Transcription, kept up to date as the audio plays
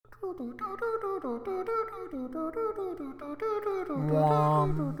You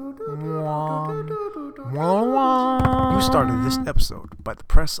started this episode by the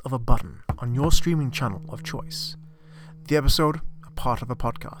press of a button on your streaming channel of choice. The episode, a part of a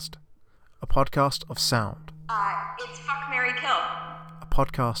podcast of sound. It's Fuck, Marry, Kill. A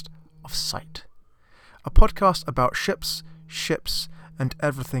podcast of sight. A podcast about ships, and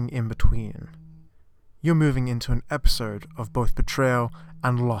everything in between. You're moving into an episode of both betrayal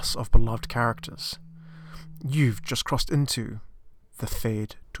and loss of beloved characters. You've just crossed into the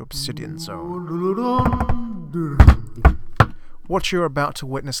Fade to Obsidian Zone. What you're about to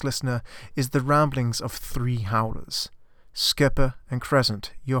witness, listener, is the ramblings of three howlers. Skipper and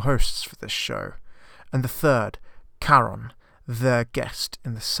Crescent, your hosts for this show, and the third, Charon, their guest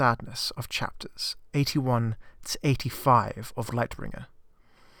in the sadness of chapters 81 to 85 of Lightbringer.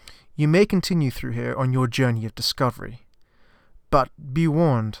 You may continue through here on your journey of discovery, but be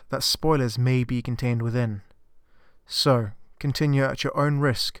warned that spoilers may be contained within. So, continue at your own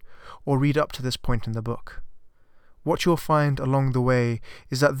risk, or read up to this point in the book. What you'll find along the way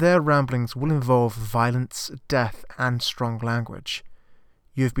is that their ramblings will involve violence, death, and strong language.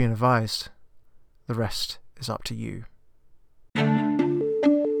 You have been advised. The rest is up to you.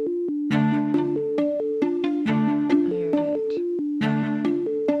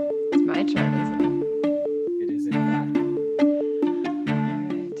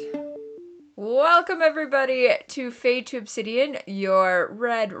 Welcome, everybody, to Fade to Obsidian, your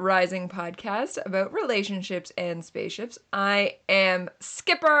Red Rising podcast about relationships and spaceships. I am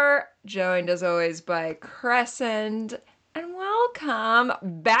Skipper, joined as always by Crescent, and welcome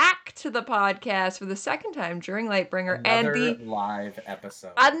back to the podcast for the second time during Lightbringer. Another live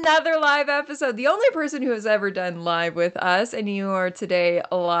episode. Another live episode. The only person who has ever done live with us, and you are today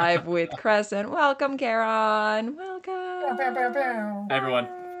live with Crescent. Welcome, Charon. Welcome. Hi, everyone.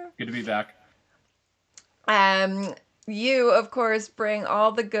 Good to be back. You, of course, bring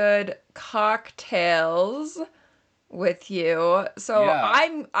all the good cocktails with you. So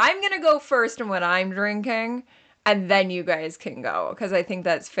Yeah. I'm gonna go first in what I'm drinking, and then you guys can go, because I think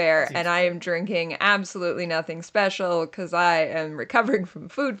that's fair. And I am drinking absolutely nothing special, because I am recovering from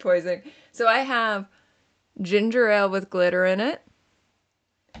food poisoning. So I have ginger ale with glitter in it.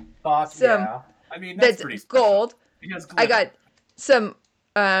 Yeah. I mean, that's pretty special. Gold. It has I glitter. got some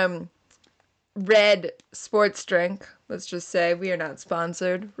red sports drink. Let's just say we are not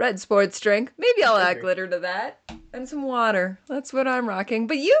sponsored. Red sports drink. Maybe I'll add glitter to that. And some water. That's what I'm rocking.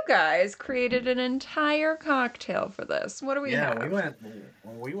 But you guys created an entire cocktail for this. What do we have? Yeah,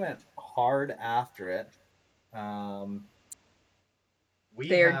 we went hard after it. They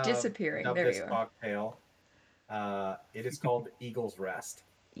are disappearing. There There this you are. cocktail. It is called Eagle's Rest.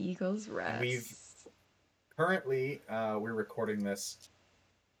 Eagle's Rest. Currently, we're recording this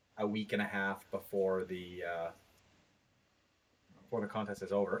a week and a half before the contest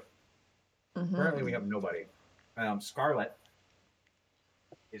is over. Mm-hmm. Currently, we have nobody. Scarlet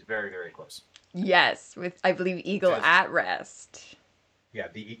is very, very close. Yes, with I believe Eagle at Rest. Yeah,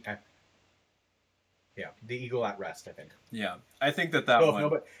 the Eagle at Rest, I think. Yeah, I think that So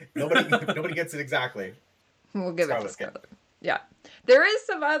one. nobody gets it exactly. We'll give it to Scarlet's good. Scarlet. Yeah. There is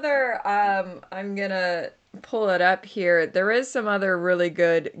some other, I'm gonna pull it up here. There is some other really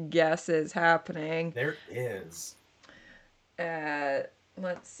good guesses happening. There is.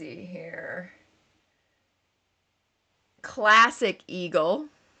 Let's see here. Classic Eagle.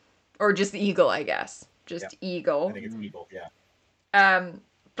 Or just Eagle, I guess. Just Eagle. I think it's Eagle, yeah.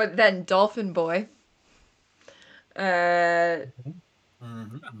 But then Dolphin Boy.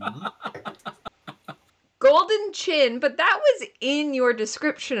 Golden Chin, but that was in your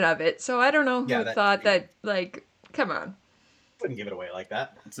description of it, so I don't know who thought that, like, come on. Wouldn't give it away like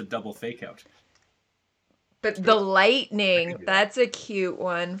that. It's a double fake out. But the lightning, that's a cute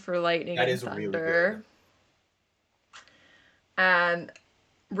one for lightning That and is really thunder. And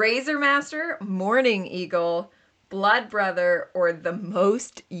Razor Master, Morning Eagle, Blood Brother, or The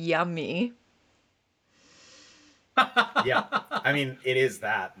Most Yummy. Yeah, I mean, it is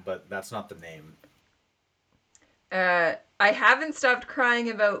that, but that's not the name. I haven't stopped crying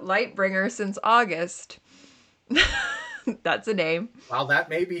about Lightbringer since August. That's a name. Well, that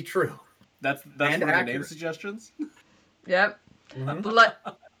may be true. That's one of the name suggestions? Yep. Mm-hmm.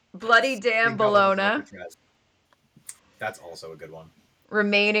 Bloody Damn Bologna. That's also a good one.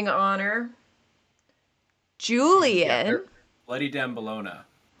 Remaining Honor. Julian. Bloody Damn Bologna.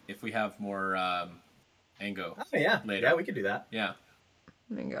 If we have more Ango. Oh, yeah. Later. Yeah, we could do that. Yeah.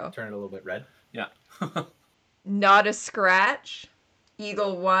 There you go. Turn it a little bit red. Yeah. Not a Scratch.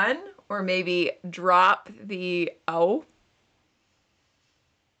 Eagle 1. Or maybe drop the O.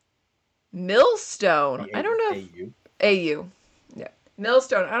 Millstone. The I don't know if AU. AU. Yeah.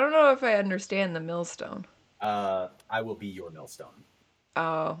 Millstone. I don't know if I understand the millstone. I will be your millstone.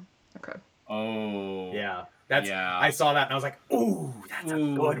 Oh, okay. Oh. Yeah, Yeah. I saw that and I was like, ooh, that's a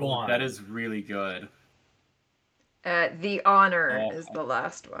good one. That is really good. The honor Oh. is the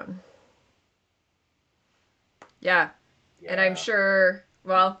last one. Yeah. Yeah. And I'm sure,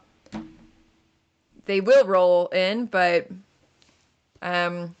 well, they will roll in, but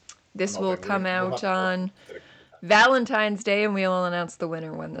this will come out on Valentine's Day, and we will announce the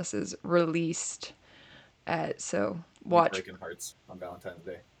winner when this is released. So watch. Breaking hearts on Valentine's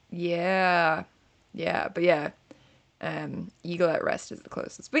Day. Yeah, but yeah, Eagle at Rest is the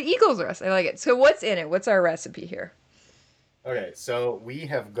closest. But Eagle's Rest, I like it. So what's in it? What's our recipe here? Okay, so we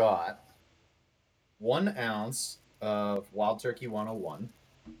have got 1 ounce of Wild Turkey 101.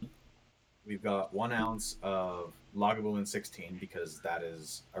 We've got 1 ounce of Lagavulin 16 because that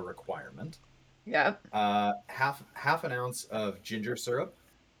is a requirement. Yeah. Half an ounce of ginger syrup,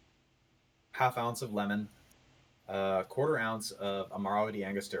 half ounce of lemon, 1/4 ounce of Amaro de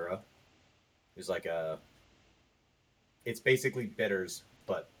Angostura. Is like it's basically bitters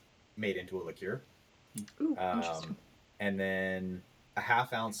but made into a liqueur. Ooh, interesting. And then a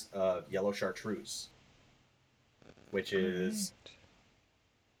half ounce of yellow chartreuse, which is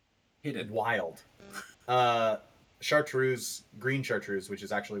hidden. Wild. Chartreuse, green chartreuse, which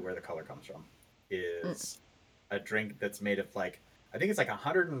is actually where the color comes from, is a drink that's made of I think it's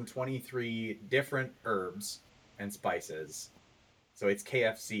 123 different herbs and spices. So it's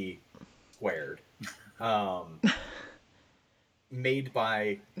KFC squared. Made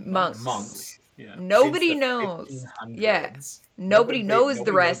by monks. Yeah. Nobody knows. Yeah. Nobody knows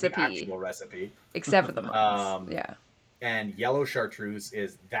the recipe. The actual recipe. Except for the monks. Yeah. And yellow chartreuse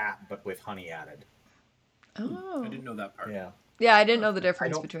is that, but with honey added. Oh. I didn't know that part. Yeah. Yeah, I didn't know the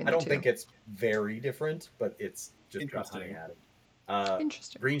difference between the two. I don't think it's very different, but it's just got honey added.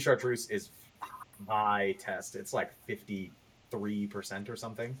 Interesting. Green chartreuse is high test. It's 53% or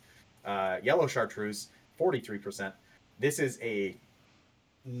something. Yellow chartreuse, 43%. This is a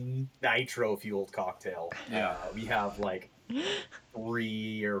nitro fueled cocktail. Yeah. We have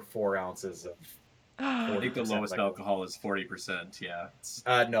 3 or 4 ounces of. I think the lowest alcohol is 40%. Yeah.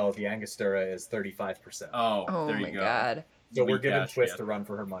 No, the Angostura is 35%. Oh, there you go. God. So we're giving Twist a run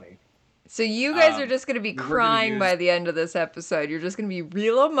for her money. So you guys are just going to be crying by the end of this episode. You're just going to be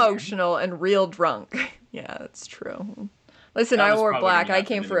real emotional and real drunk. Yeah, that's true. Listen, I wore black. I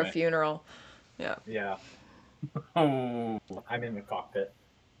came for a funeral. Yeah. Yeah. Oh. I'm in the cockpit.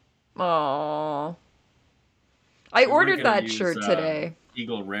 Aww. I ordered that shirt today.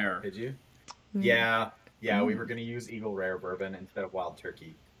 Eagle Rare. Did you? Yeah. Yeah, we were going to use Eagle Rare bourbon instead of Wild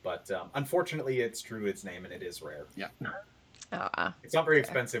Turkey. But unfortunately, it's true its name, and it is rare. Yeah. It's not very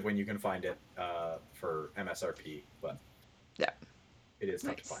expensive when you can find it for MSRP, but yeah, it is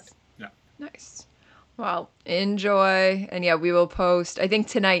tough to find. Yeah. Nice. Well, enjoy. And yeah, we will post. I think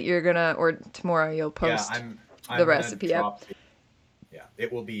tonight you're going to, or tomorrow you'll post the recipe up. Yeah,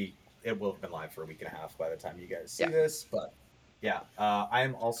 it will have been live for a week and a half by the time you guys see this. But yeah, I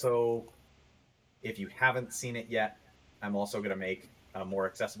am also, if you haven't seen it yet, I'm also going to make a more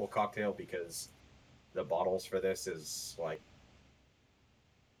accessible cocktail because the bottles for this is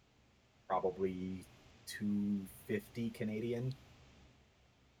probably $2.50 Canadian.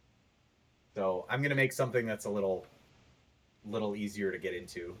 So I'm gonna make something that's a little easier to get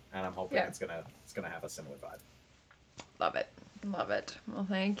into, and I'm hoping it's gonna have a similar vibe. Love it. Well,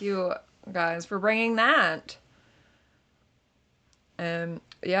 thank you guys for bringing that.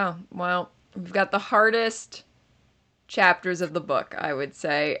 Yeah, well, we've got the hardest chapters of the book, I would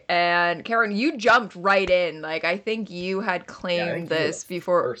say. And Charon, you jumped right in. I think you had claimed this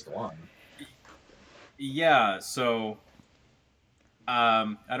before. First one. Yeah, so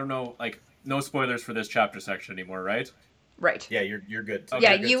I don't know, no spoilers for this chapter section anymore, right? Right. Yeah, you're good.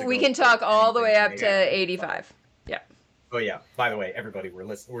 Yeah, we can talk all the way up to 85. Yeah. Oh yeah. By the way, everybody,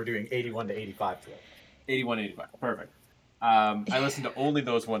 we're doing 81 to 85 today. 81 to 85. Perfect. I listened to only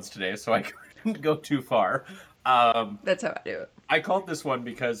those ones today, so I couldn't go too far. That's how I do it. I called this one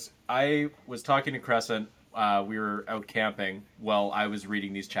because I was talking to Crescent. We were out camping while I was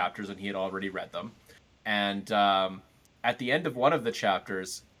reading these chapters, and he had already read them. And at the end of one of the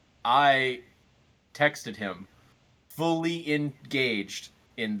chapters, I texted him fully engaged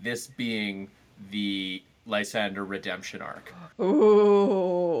in this being the Lysander redemption arc.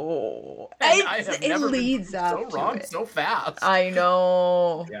 Ooh. It leads up so wrong to it. So fast. I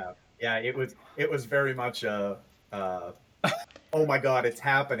know. Yeah, it was very much oh my god, it's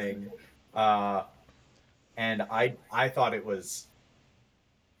happening. And I thought it was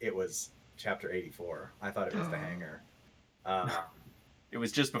chapter 84. I thought it was the hanger. It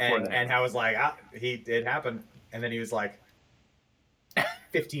was just before and, the and I was like, it happened. And then he was like,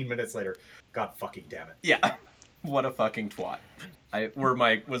 15 minutes later, God fucking damn it. Yeah. What a fucking twat.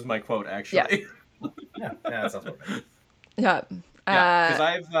 Was my quote, actually. Yeah, that sounds about right. Yeah.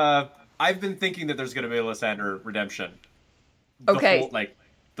 Because I've been thinking that there's going to be a Lysander redemption. Okay.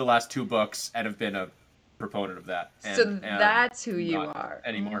 The last 2 books, and have been a proponent of that. So that's who you not are.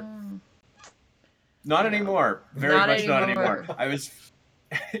 Anymore. Not anymore. Very Not much not anymore. anymore. I was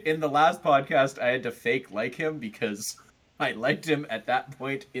in the last podcast. I had to fake like him because I liked him at that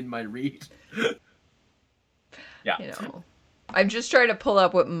point in my read. Yeah. You know, I'm just trying to pull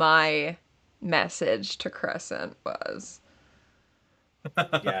up what my message to Crescent was.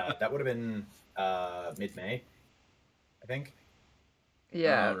 Yeah, that would have been mid-May, I think.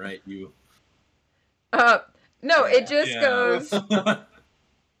 Yeah. All right, you. No, it just Yeah. goes.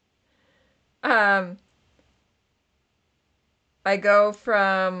 I go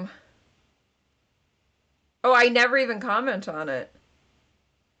from. Oh, I never even comment on it.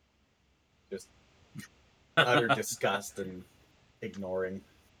 Just utter disgust and ignoring.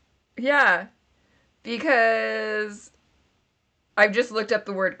 Yeah, because I've just looked up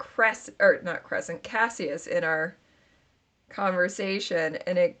the word Cassius in our conversation,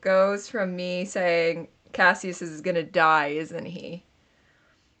 and it goes from me saying Cassius is gonna die, isn't he?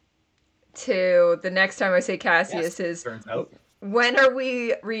 To the next time I say Cassius is, turns out. when are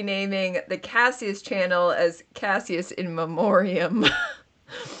we renaming the Cassius channel as Cassius in Memoriam?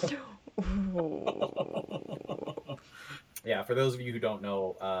 Yeah, for those of you who don't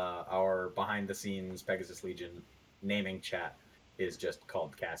know, our behind-the-scenes Pegasus Legion naming chat is just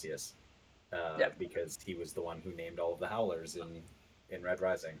called Cassius, because he was the one who named all of the Howlers in Red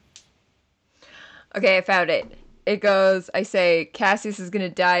Rising. Okay, I found it. It goes, I say, Cassius is gonna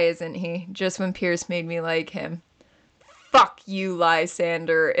die, isn't he? Just when Pierce made me like him. Fuck you,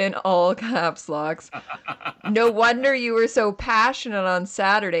 Lysander, in all caps locks. No wonder you were so passionate on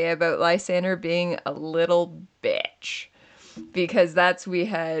Saturday about Lysander being a little bitch. Because we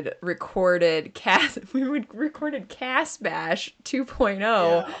had recorded Cast Bash 2.0,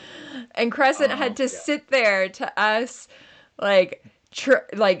 Yeah. and Crescent had to sit there to us like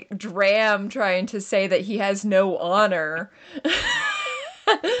Dram trying to say that he has no honor.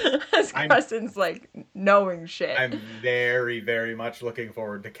 As Crescent's like knowing shit. I'm very, very much looking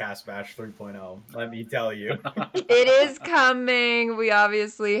forward to Cast Bash 3.0. Let me tell you. It is coming. We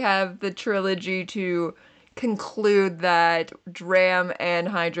obviously have the trilogy to conclude that Dram and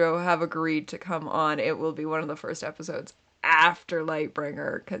Hydro have agreed to come on. It will be one of the first episodes after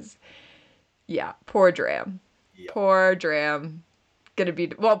Lightbringer, because, yeah, poor Dram. Yep. Poor Dram. Gonna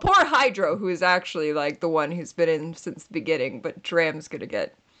be, well, poor Hydro, who is actually like the one who's been in since the beginning, but Dram's gonna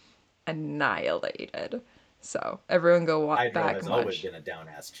get annihilated. So everyone go Hydro back has and always watch. been a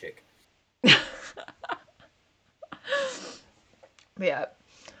down-ass chick. Yeah.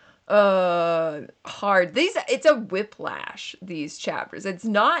 Hard. It's a whiplash, these chapters. It's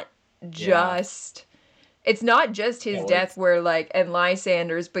not just his death where and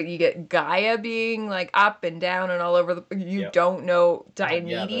Lysander's, but you get Gaia being like up and down and all over the don't know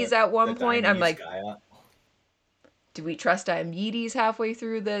Diomedes at one point. I'm like, Gaia. do we trust Diomedes halfway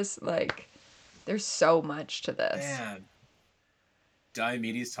through this? Like, there's so much to this. Man.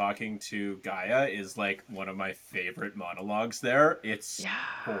 Diomedes talking to Gaia is like one of my favorite monologues there. It's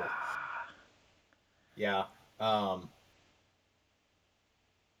cool. Yeah. I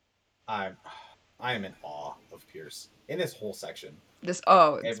am in awe of Pierce in this whole section. It's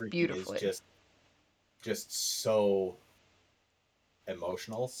Everything beautifully. is just so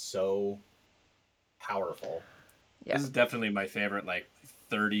emotional, so powerful. Yeah. This is definitely my favorite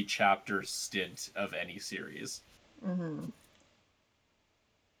 30 chapter stint of any series. Mm-hmm.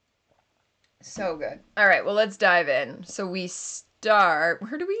 So good. All right, well, let's dive in. So we start.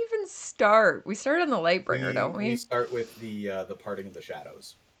 Where do we even start? We start on the Lightbringer, don't we? We start with the parting of the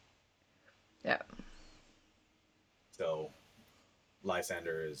shadows. Yeah. So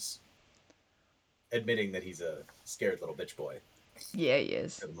Lysander is admitting that he's a scared little bitch boy. Yeah, he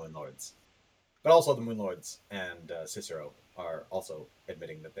is. To the Moon Lords. But also the Moon Lords and Cicero are also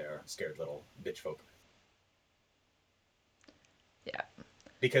admitting that they're scared little bitch folk. Yeah.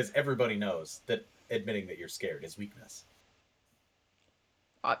 Because everybody knows that admitting that you're scared is weakness.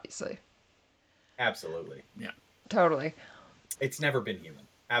 Obviously. Absolutely. Yeah. Totally. It's never been human.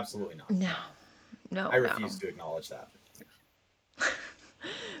 Absolutely not. No. I refuse to acknowledge that.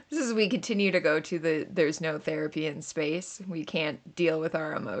 This is we continue to go to there's no therapy in space. We can't deal with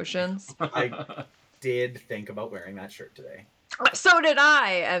our emotions. I did think about wearing that shirt today. So did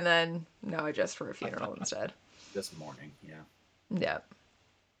I. And then, no, I dressed for a funeral instead. This morning, yeah. Yeah.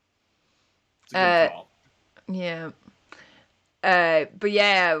 It's a good call. Yeah. But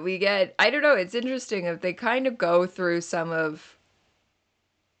yeah, we get, I don't know, it's interesting if they kind of go through some of,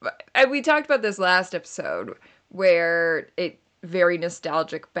 and we talked about this last episode where it very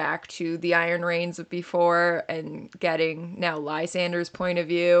nostalgic back to the Iron Reigns of before and getting now Lysander's point of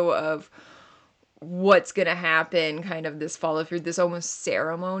view of what's going to happen, kind of this follow through, this almost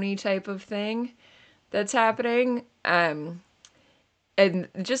ceremony type of thing that's happening. And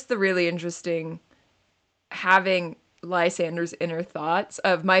just the really interesting having Lysander's inner thoughts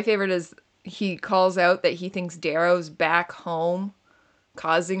of, my favorite is he calls out that he thinks Darrow's back home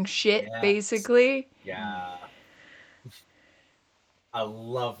causing shit, Yes. basically. Yeah. A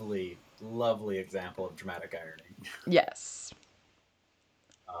lovely, lovely example of dramatic irony. Yes.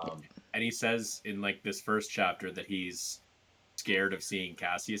 And he says in like this first chapter that he's scared of seeing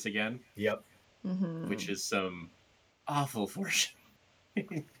Cassius again. Yep. Which is some awful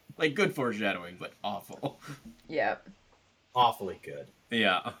foreshadowing. Like good foreshadowing, but awful. Yeah. Awfully good.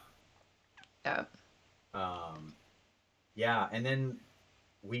 Yeah. Yeah. Yeah, and then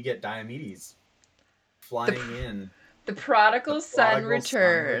we get Diomedes flying in. The prodigal son prodigal son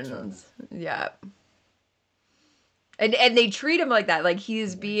returns. Yeah. And they treat him like that, like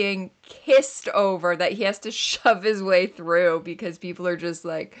he's being kissed over, that he has to shove his way through because people are just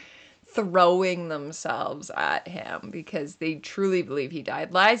like throwing themselves at him because they truly believe he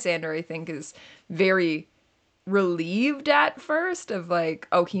died. Lysander, I think, is very relieved at first of like,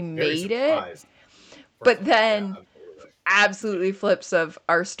 oh, he made it. But then absolutely flips of,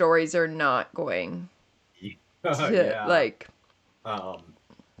 our stories are not going to like.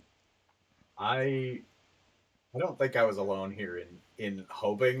 I don't think I was alone here in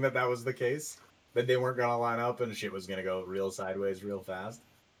hoping that was the case, that they weren't gonna line up and shit was gonna go real sideways real fast.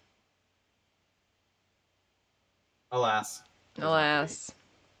 Alas,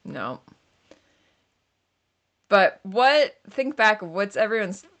 No. But think back of what's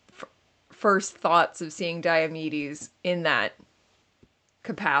everyone's first thoughts of seeing Diomedes in that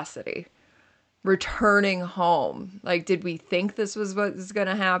capacity, returning home. Like, did we think this was what was going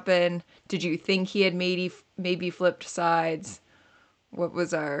to happen? Did you think he had maybe flipped sides? What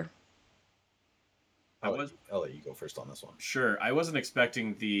was our... I'll let you go first on this one. Sure. I wasn't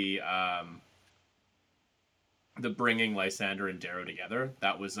expecting the bringing Lysander and Darrow together.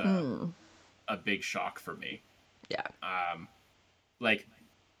 That was a big shock for me. Yeah. Like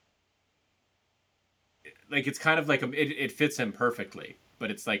it's kind of like it fits him perfectly, but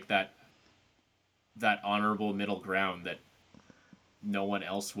it's like that honorable middle ground that no one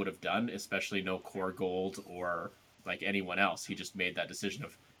else would have done, especially no Core Gold or like anyone else. He just made that decision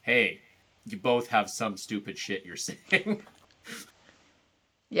of, hey, you both have some stupid shit you're saying.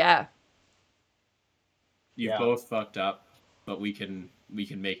 Yeah. You both fucked up, but we can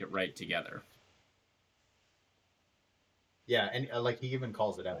make it right together. Yeah, and like he even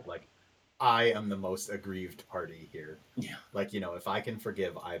calls it out, like, I am the most aggrieved party here. Yeah. Like, if I can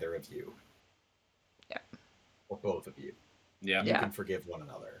forgive either of you. Yeah. Or both of you. Yeah. You can forgive one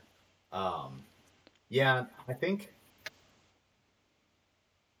another. Yeah, I think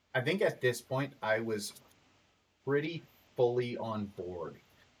at this point I was pretty fully on board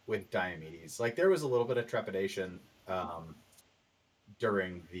with Diomedes. Like, there was a little bit of trepidation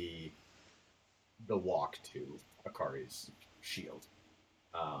during the walk to Akari's shield.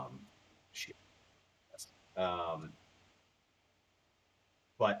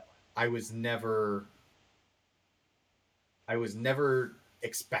 But I was never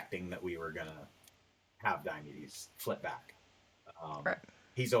expecting that we were gonna have Diomedes flip back. Right.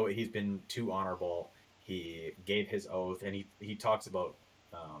 He's been too honorable. He gave his oath, and he talks about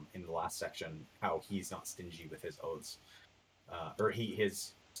in the last section how he's not stingy with his oaths, or he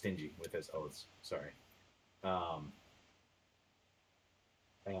is stingy with his oaths. Sorry.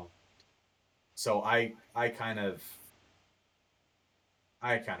 So I kind of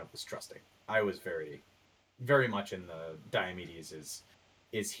was trusting. I was very, very much in the Diomedes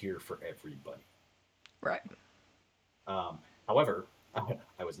is here for everybody. Right. However,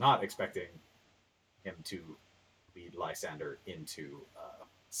 I was not expecting him to lead Lysander into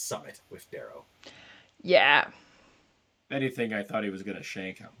Summit with Darrow. Yeah. If anything, I thought he was gonna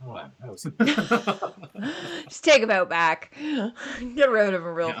shank him. Just take him out back. Get rid of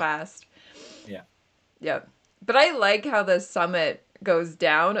him real fast. Yeah. Yeah. But I like how the Summit goes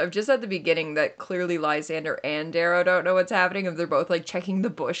down of just at the beginning that clearly Lysander and Darrow don't know what's happening, and they're both like checking the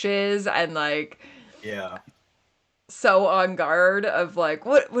bushes and like so on guard of like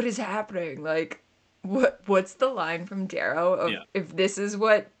what is happening, like What's the line from Darrow of Yeah. if this is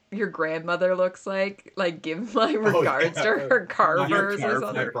what your grandmother looks like give my regards to her Your carvers or my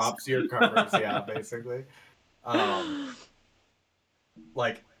something. props to your carvers, yeah, basically.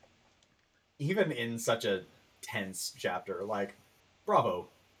 Like, even in such a tense chapter, like, bravo,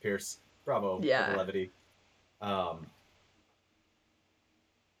 Pierce. Bravo for the Yeah. levity. Um,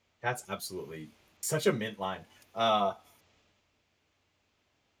 that's absolutely such a mint line.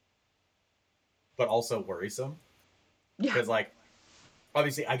 But also worrisome. Yeah. Because, like,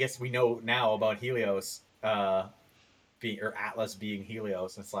 obviously, I guess we know now about Helios being, or Atlas being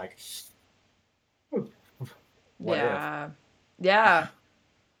Helios. It's like, what Yeah. Yeah.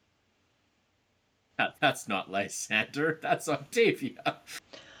 That's not Lysander. That's Octavia. if?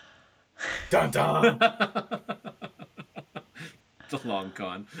 Dun dun! The long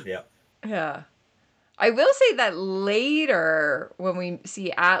con. Yeah. Yeah. I will say that later, when we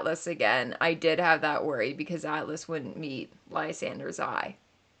see Atlas again, I did have that worry because Atlas wouldn't meet Lysander's eye.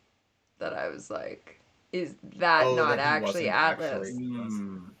 That I was like, is that Oh, not that he actually wasn't Atlas?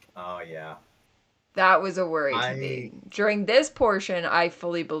 actually. Oh, yeah. That was a worry to I me. During this portion, I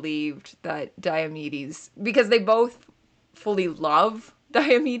fully believed that Diomedes, because they both fully love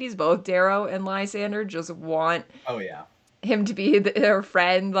Diomedes, both Darrow and Lysander, just want Oh, yeah. him to be their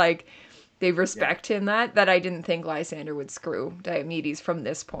friend. Like, they respect him that I didn't think Lysander would screw Diomedes from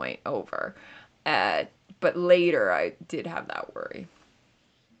this point over. But later, I did have that worry.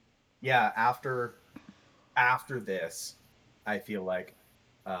 Yeah, after this, I feel like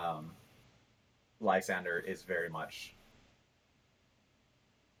um, Lysander is very much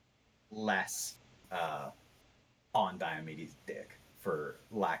less on Diomedes' dick, for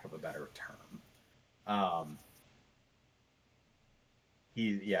lack of a better term. Um,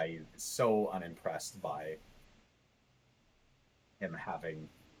 he's so unimpressed by him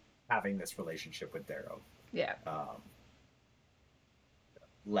having this relationship with Darrow. Yeah.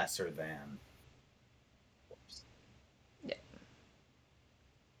 Lesser than. Yeah.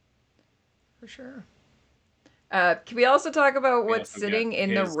 For sure. Can we also talk about We what's also sitting get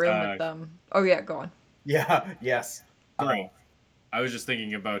in the his, room with them? Oh, yeah, go on. Yeah. Yes. Sorry. I was just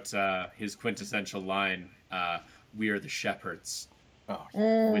thinking about his quintessential line, "We are the shepherds,"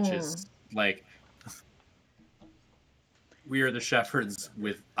 which is like, we are the shepherds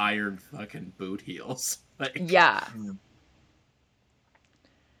with iron fucking boot heels. Like, Yeah.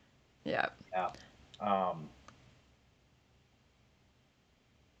 Yeah. Yeah.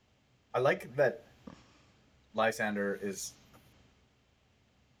 I like that Lysander is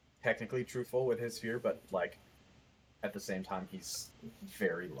technically truthful with his fear, but like at the same time he's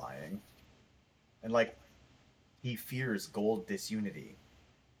very lying. And like he fears gold disunity.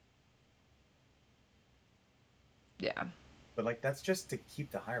 Yeah. But like that's just to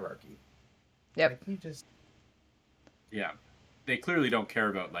keep the hierarchy. Yep. Like he just yeah, they clearly don't care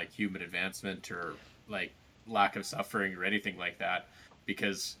about like human advancement or like lack of suffering or anything like that,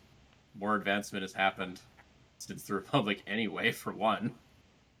 because more advancement has happened since the Republic anyway, for one.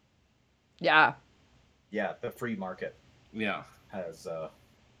 Yeah. yeah, the free market Yeah. has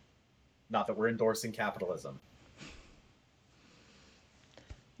not that we're endorsing capitalism.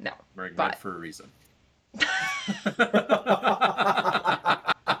 No. We're ignored But for a reason.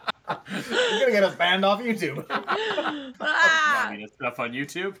 You're gonna get us banned off YouTube. Ah! I mean, stuff on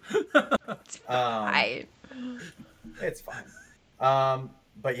YouTube. It's fine.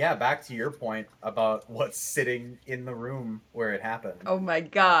 But yeah, back to your point about what's sitting in the room where it happened. Oh my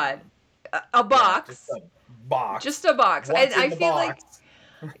god. A box. Yeah, just a box. Just a box. What's And in the box?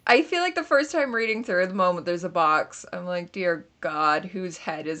 I feel like the first time reading through the moment there's a box, I'm like, dear God, whose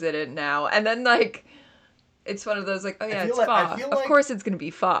head is it in now? And then like it's one of those like, oh yeah, it's Fob. Of course it's gonna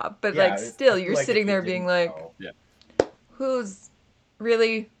be Fob. But Yeah, like still I feel you're like sitting if you there being didn't like, know- who's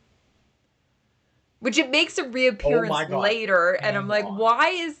really, which it makes a reappearance Oh my God. later, and I'm Hang like, on. why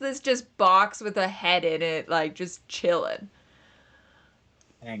is this just box with a head in it, like just chilling?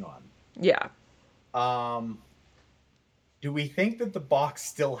 Hang on. Yeah. Do we think that the box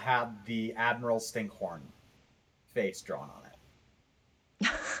still had the Admiral Stinkhorn face drawn on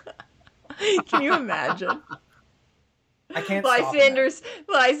it? Can you imagine? I can't stop imagine.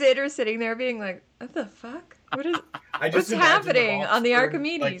 Lysander's sitting there being like, what the fuck? What's imagine happening box on the turned,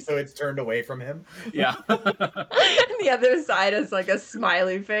 Archimedes? Like, so it's turned away from him. Yeah. And the other side is like a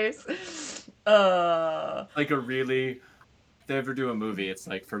smiley face. Like a really, if they ever do a movie, it's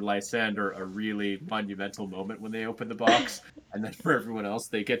like for Lysander a really monumental moment when they open the box, and then for everyone else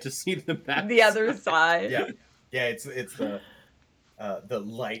they get to see the back. The other side. Yeah, it's the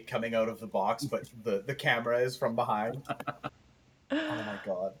light coming out of the box, but the camera is from behind. Oh my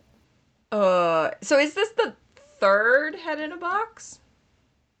God. So is this the third head in a box?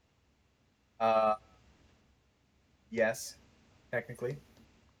 Yes, technically.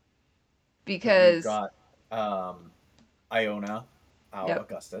 We've Because got Iona, Yep.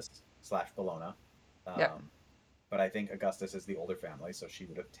 Augustus / Bologna. Yep. But I think Augustus is the older family, so she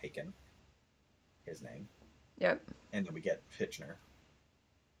would have taken his name. Yep. And then we get Fitchner.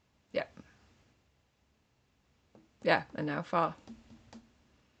 Yep. Yeah, and now Fall.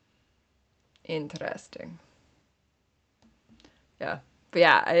 Interesting. Yeah. But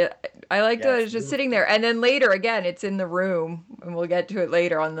yeah, I liked that it's just sitting there. And then later again, it's in the room, and we'll get to it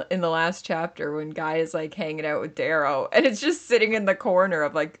later in the last chapter when Guy is like hanging out with Darrow, and it's just sitting in the corner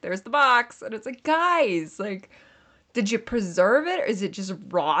of like, there's the box, and it's like, guys, like, did you preserve it or is it just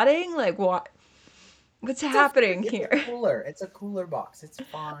rotting? Like, what? What's happening here? It's a cooler. It's a cooler box. It's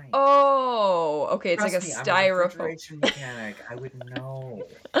fine. Oh, okay. It's Trust like a me, I'm a styrofoam. refrigeration mechanic. I would know.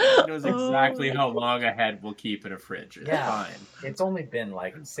 He knows exactly how long a head will keep in a fridge. It's fine. It's only been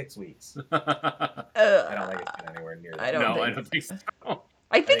like 6 weeks. I don't think it's been anywhere near that. I don't think so.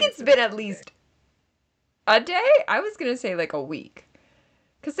 I think it's been at least a day. I was gonna say like a week,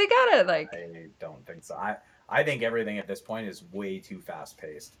 because they gotta like. I don't think so. I think everything at this point is way too fast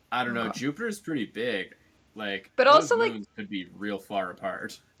paced. I don't know. Jupiter's pretty big. Like, but those also moons like could be real far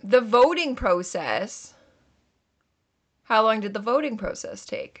apart. The voting process. How long did the voting process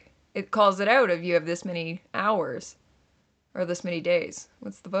take? It calls it out if you have this many hours or this many days.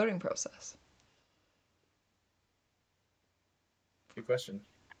 What's the voting process? Good question.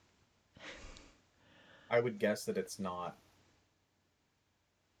 I would guess that it's not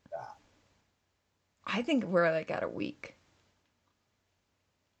that. I think we're like at a week.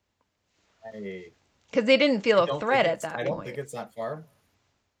 I Because they didn't feel a don't threat think at that I don't point. think it's that far.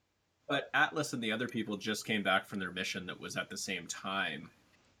 But Atlas and the other people just came back from their mission that was at the same time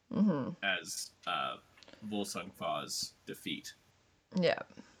as Volsung Fa's defeat. Yeah.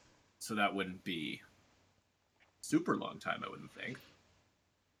 So that wouldn't be super long time, I wouldn't think.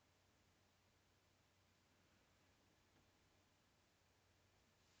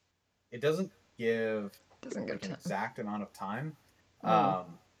 It doesn't give Doesn't give like an time. exact amount of time,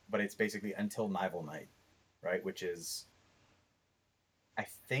 but it's basically until Nival Night, right? Which is, I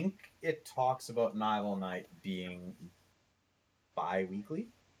think it talks about Nival Night being bi-weekly.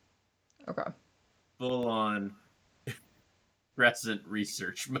 Okay. Full on Crescent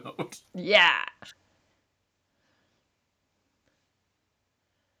research mode. Yeah.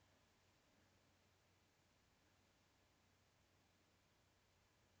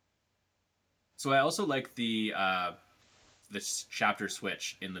 So I also like the this chapter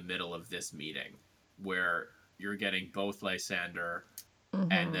switch in the middle of this meeting, where you're getting both Lysander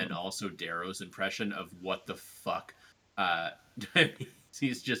and then also Darrow's impression of what the fuck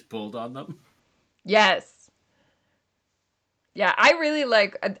he's just pulled on them. Yes. Yeah, I really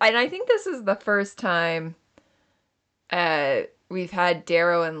like, and I think this is the first time we've had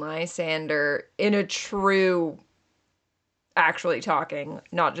Darrow and Lysander in a true actually talking,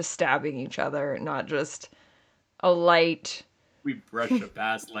 not just stabbing each other, not just a light. We brush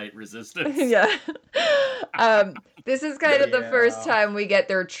past light resistance. Yeah. This is kind of the first time we get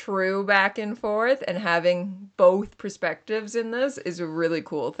their true back and forth, and having both perspectives in this is a really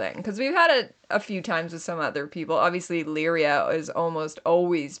cool thing. Because we've had it a few times with some other people. Obviously, Lyria is almost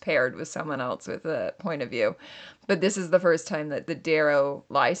always paired with someone else with a point of view. But this is the first time that the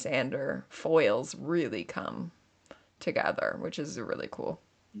Darrow-Lysander foils really come together, which is really cool.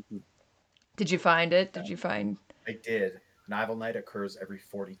 Did you find it? Did you find... I did. Nival Night occurs every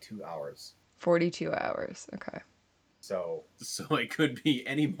 42 hours. 42 hours. Okay. So it could be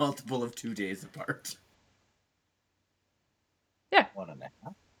any multiple of 2 days apart. Yeah.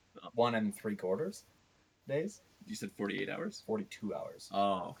 1.5. 1 3/4 days. You said 48 hours? 42 hours.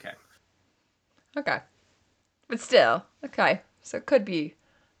 Oh, okay. Okay. But still, okay. So it could be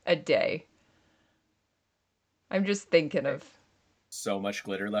a day. I'm just thinking of... So much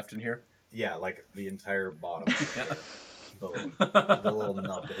glitter left in here? Yeah, like the entire bottom. Yeah. The little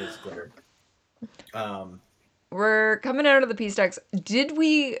nub that is glitter. We're coming out of the peace talks.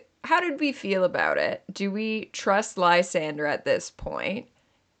 How did we feel about it? Do we trust Lysander at this point?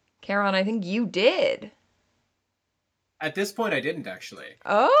 Charon, I think you did. At this point, I didn't, actually.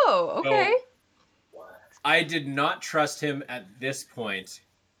 Oh, okay. So, I did not trust him at this point.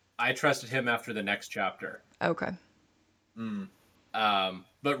 I trusted him after the next chapter. Okay.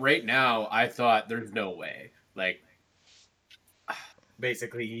 But right now, I thought there's no way. Like,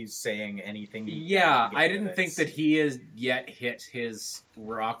 basically, he's saying anything. Yeah, I didn't think that he has yet hit his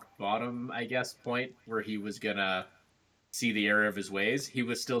rock bottom, I guess, point where he was gonna see the error of his ways, he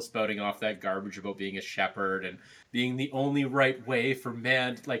was still spouting off that garbage about being a shepherd and being the only right way for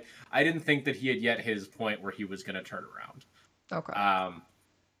man. Like, I didn't think that he had yet hit his point where he was going to turn around. Okay.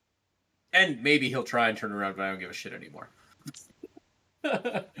 And maybe he'll try and turn around, but I don't give a shit anymore.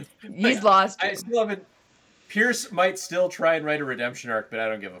 He's lost. I still haven't. Pierce might still try and write a redemption arc, but I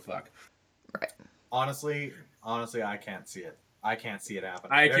don't give a fuck. Right. Honestly, I can't see it. I can't see it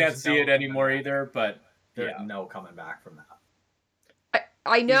happening. I can't see it anymore either, but there's no coming back from that.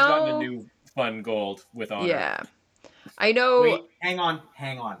 I know. He's gotten a new fun gold with honor. Yeah. I know. Wait, hang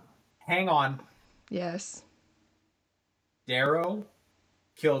on. Yes. Darrow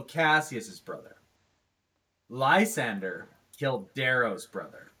killed Cassius's brother. Lysander killed Darrow's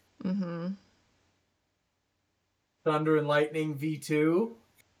brother. Mm-hmm. Thunder and Lightning V2.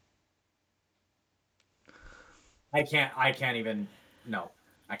 I can't even. No,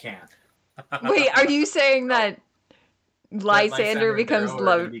 I can't. Wait, are you saying that Lysander becomes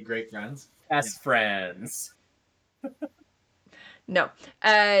love? Be great friends. Best friends. No.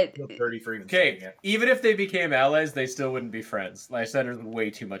 30 for even saying it. Even if they became allies, they still wouldn't be friends. Lysander's way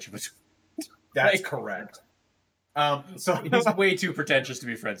too much of a. That's correct. So he's way too pretentious to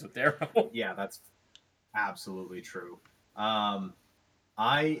be friends with Darrow. Yeah, that's absolutely true. I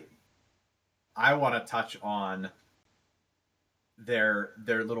want to touch on their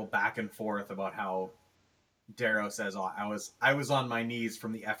little back and forth about how Darrow says, "Oh, I was on my knees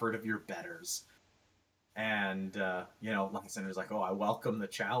from the effort of your betters," and Lysander's like, "Oh, I welcome the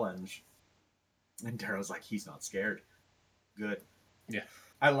challenge," and Darrow's like, "He's not scared. Good." Yeah.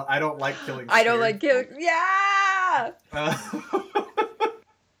 I don't like killing. I don't like killing. Yeah.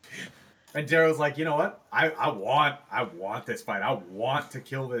 And Darrow's like, you know what? I want this fight. I want to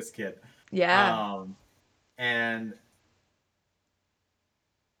kill this kid. Yeah. And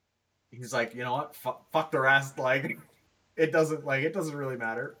he's like, you know what? Fuck the rest. Like, it doesn't really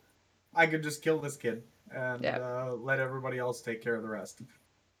matter. I could just kill this kid and let everybody else take care of the rest.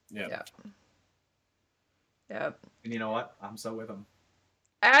 Yeah. Yep. And you know what? I'm so with him.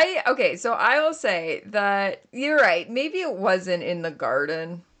 So I will say that you're right. Maybe it wasn't in the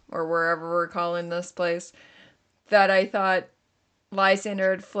garden or wherever we're calling this place that I thought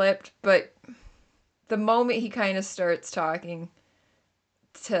Lysander had flipped, but the moment he kind of starts talking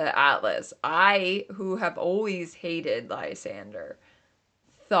to Atlas, I, who have always hated Lysander,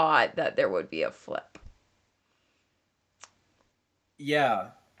 thought that there would be a flip. Yeah.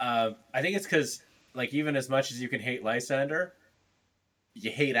 I think it's because, like, even as much as you can hate Lysander, you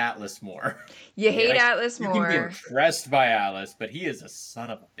hate Atlas more. You hate Atlas more. You can be impressed by Atlas, but he is a son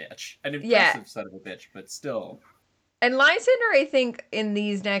of a bitch. An impressive son of a bitch, but still. And Lysander, I think, in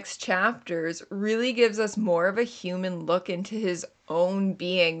these next chapters, really gives us more of a human look into his own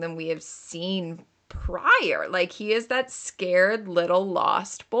being than we have seen prior. Like, he is that scared little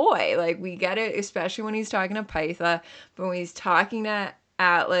lost boy. Like, we get it, especially when he's talking to Pytha, but when he's talking to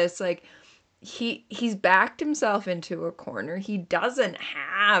Atlas, like, he's backed himself into a corner. He doesn't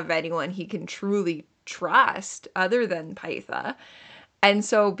have anyone he can truly trust other than Pytha. And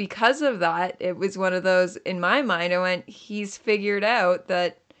so because of that, it was one of those, in my mind, I went, he's figured out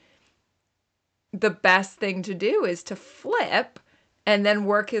that the best thing to do is to flip and then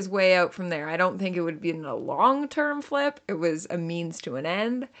work his way out from there. I don't think it would be in a long-term flip. It was a means to an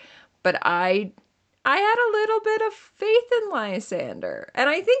end. But I had a little bit of faith in Lysander.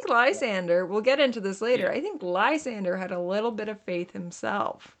 And I think Lysander, we'll get into this later, I think Lysander had a little bit of faith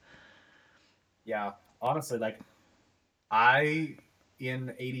himself. Yeah, honestly, like, I,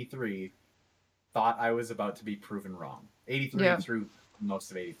 in 83, thought I was about to be proven wrong. 83 through most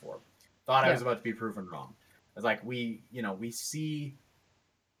of 84. Thought I was about to be proven wrong. It's like, we see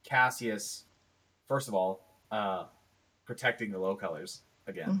Cassius, first of all, protecting the low colors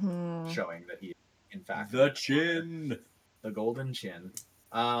again, showing that he, in fact, the chin, the golden chin,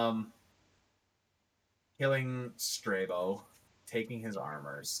 killing Strabo, taking his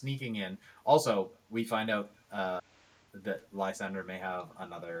armor, sneaking in. Also, we find out that Lysander may have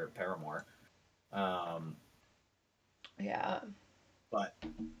another paramour. But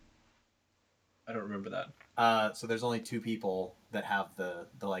I don't remember that. So there's only two people that have the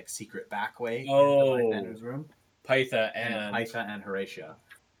like secret back way in Lysander's room. Pytha and Horatia,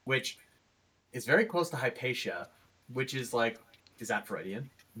 which is very close to Hypatia, which is like, is that Freudian?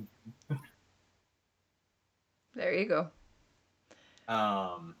 There you go.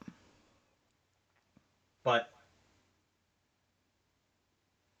 But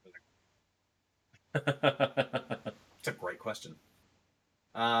it's a great question.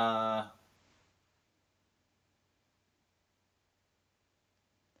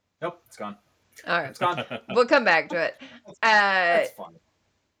 Nope, it's gone. All right. It's gone. We'll come back to it. That's fun.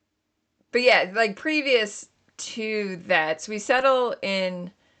 But yeah, like previous to that, so we settle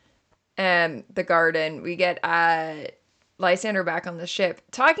in the garden. We get Lysander back on the ship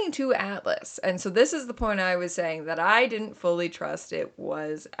talking to Atlas. And so this is the point I was saying that I didn't fully trust it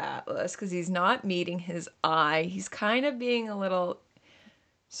was Atlas because he's not meeting his eye. He's kind of being a little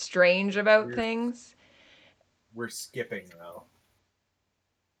strange about things. We're skipping though.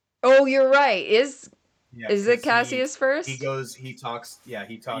 Oh, you're right. Is Yeah, it Cassius first? He talks Yeah.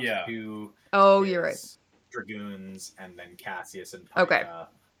 to Oh, his you're right. dragoons and then Cassius and Okay. Pika.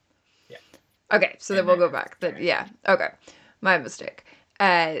 Okay, so then And we'll go then back. it's Yeah, okay. My mistake.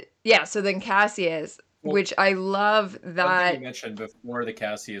 Yeah, so then Cassius, Well, which I love One thing that. you mentioned before the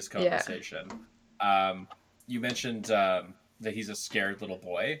Cassius conversation, you mentioned that he's a scared little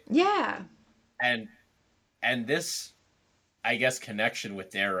boy, Yeah. and this, I guess, connection with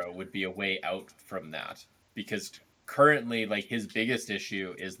Darrow would be a way out from that, because currently, like, his biggest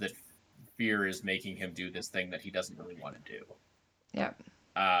issue is that fear is making him do this thing that he doesn't really want to do. Yeah.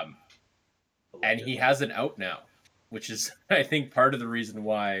 And he has an out now, which is, I think, part of the reason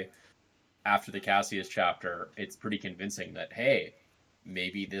why after the Cassius chapter, it's pretty convincing that, hey,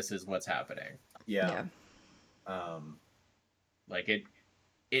 maybe this is what's happening. Yeah. Like,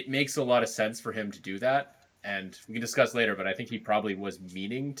 it makes a lot of sense for him to do that, and we can discuss later, but I think he probably was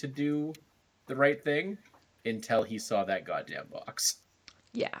meaning to do the right thing until he saw that goddamn box.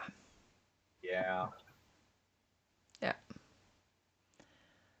 Yeah. Yeah. Yeah.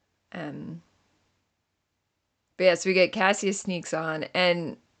 But yeah, so we get Cassius sneaks on,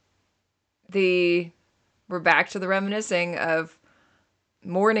 and we're back to the reminiscing of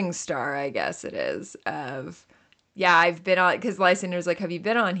Morningstar, I guess it is, of, yeah, I've been on, because Lysander's like, have you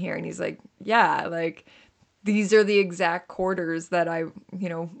been on here? And he's like, yeah, like, these are the exact quarters that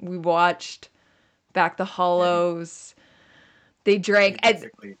we watched back the Hollows. They drank, and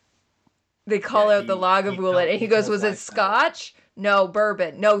they call out the Lagavulin, and he goes, was it scotch? No,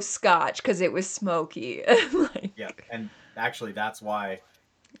 bourbon. No, scotch, because it was smoky. Like, yeah, and actually that's why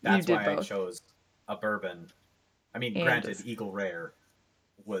I chose a bourbon. I mean, granted, Eagle Rare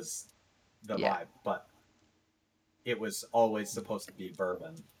was the vibe, but it was always supposed to be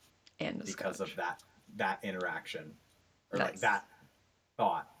bourbon and because scotch. of that interaction or like that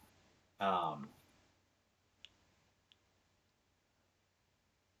thought.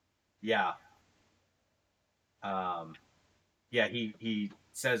 Yeah. Yeah, he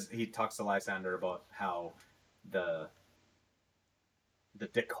says, he talks to Lysander about how the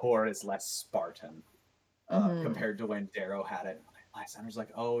decor is less Spartan compared to when Darrow had it. Lysander's like,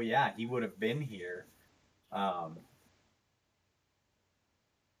 oh yeah, he would have been here. Hang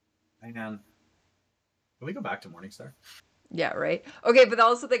on. Can we go back to Morningstar? Yeah, right. Okay, but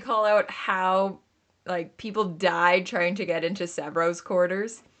also they call out how like people died trying to get into Sevro's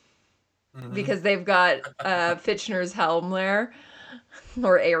quarters because they've got Fitchner's helm there,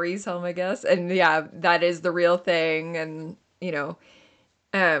 or Ares' helm, I guess. And yeah, that is the real thing. And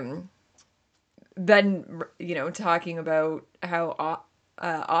then talking about how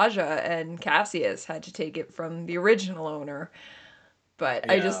Aja and Cassius had to take it from the original owner. But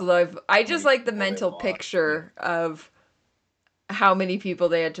I just like the mental picture of how many people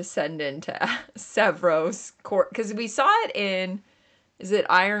they had to send into Sevro's court, because we saw it in, is it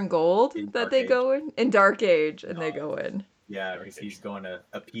Iron Gold that they go in Dark Age, and they go in. Yeah, because he's going to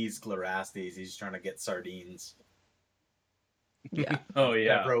appease Glarastes. He's trying to get sardines. Yeah. Oh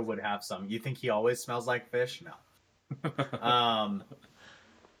yeah. Sevro would have some. You think he always smells like fish? No.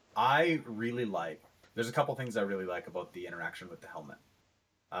 I really like. There's a couple things I really like about the interaction with the helmet.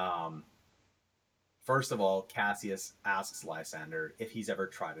 First of all, Cassius asks Lysander if he's ever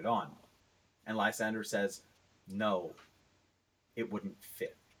tried it on. And Lysander says, no, it wouldn't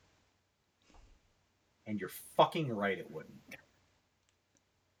fit. And you're fucking right, it wouldn't.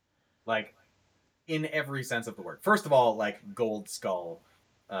 Like, in every sense of the word. First of all, like, gold skull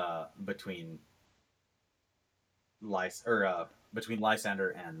between Lysander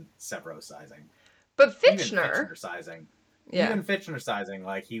and Sevro sizing. But Fitchner sizing. Yeah. Even Fitchner sizing,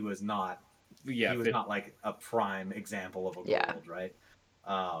 like, he was not not like a prime example of a gold, right?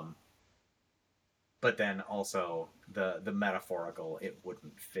 But then also the metaphorical, it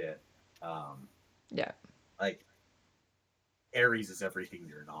wouldn't fit. Like, Ares is everything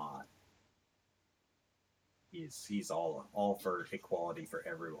you're not. He's all for equality for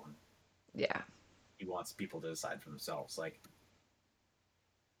everyone. Yeah. He wants people to decide for themselves. Like,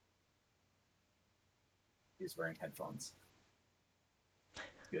 he's wearing headphones.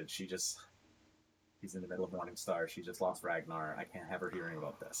 Good. He's in the middle of Morningstar. She just lost Ragnar. I can't have her hearing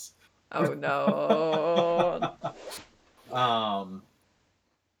about this. Oh no.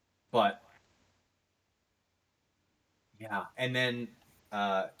 But yeah, and then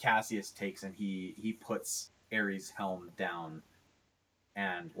Cassius takes and he puts Ares' helm down,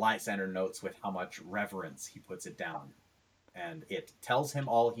 and Lysander notes with how much reverence he puts it down, and it tells him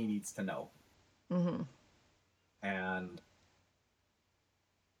all he needs to know. Mm-hmm. And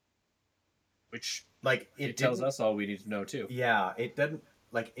Which like it tells us all we need to know too. Yeah, it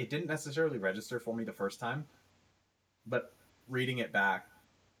didn't necessarily register for me the first time, but reading it back,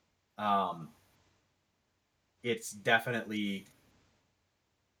 it's definitely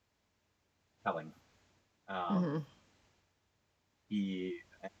telling. Mm-hmm. He,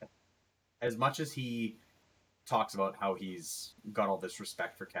 as much as he talks about how he's got all this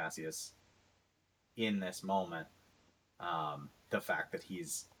respect for Cassius in this moment, the fact that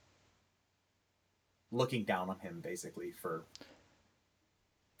he's looking down on him basically for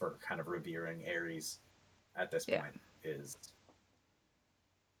kind of revering Ares at this point is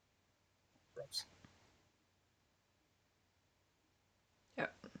gross.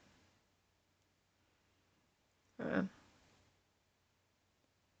 Yep.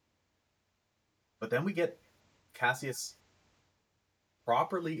 But then we get Cassius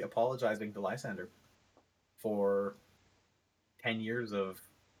properly apologizing to Lysander for 10 years of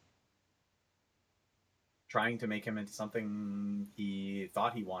trying to make him into something he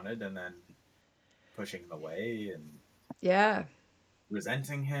thought he wanted and then pushing him away and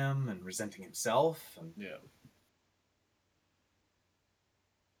resenting him and resenting himself. And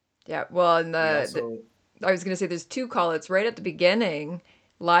well, and I was going to say there's two call-outs right at the beginning.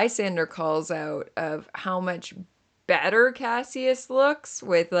 Lysander calls out of how much better Cassius looks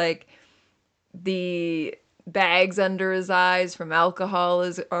with like the bags under his eyes from alcohol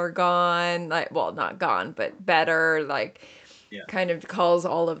are gone, like, well, not gone, but better, like kind of calls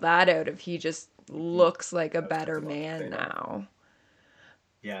all of that out of he just looks like a better man now.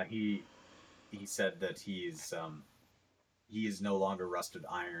 Yeah, he said that he is no longer rusted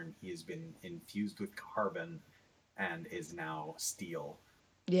iron. He has been infused with carbon and is now steel.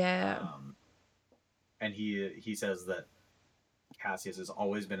 Yeah. And he says that Cassius has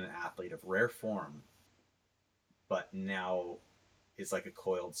always been an athlete of rare form, but now is like a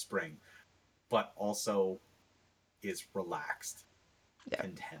coiled spring, but also is relaxed,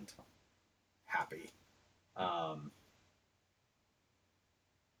 content, happy.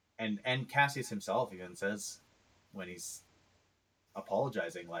 And Cassius himself even says when he's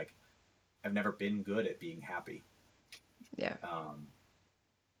apologizing, like, I've never been good at being happy. Yeah.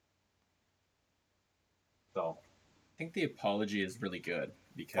 So I think the apology is really good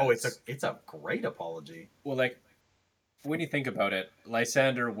because it's a great apology. Well, like when you think about it,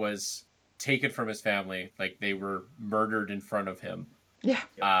 Lysander was taken from his family, like they were murdered in front of him. Yeah.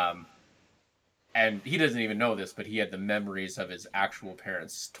 And he doesn't even know this, but he had the memories of his actual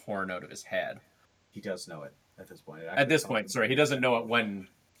parents torn out of his head. He does know it at this point. At this point, sorry, he doesn't know it when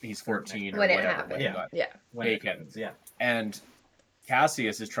he's 14 or when whatever. It happened. When he got taken. Yeah. And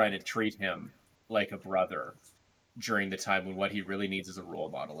Cassius is trying to treat him like a brother during the time when what he really needs is a role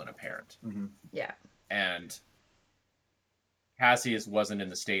model and a parent. Mm-hmm. Yeah. And Cassius wasn't in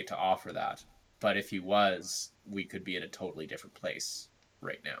the state to offer that. But if he was, we could be in a totally different place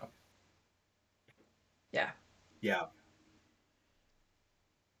right now. Yeah. Yeah.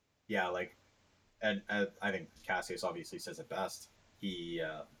 Yeah, like, and I think Cassius obviously says it best. He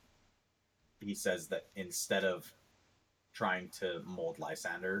says that instead of trying to mold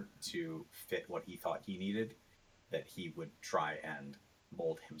Lysander to fit what he thought he needed, that he would try and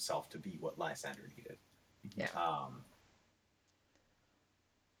mold himself to be what Lysander needed. Yeah. I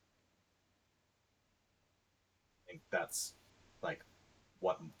think that's like,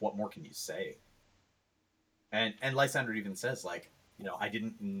 what more can you say? And Lysander even says, like, you know, I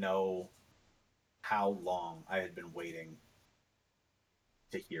didn't know how long I had been waiting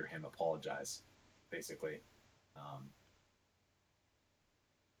to hear him apologize, basically. I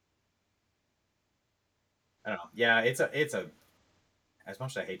don't know. Yeah, it's a as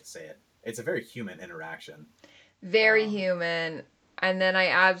much as I hate to say it, it's a very human interaction. Very human. And then I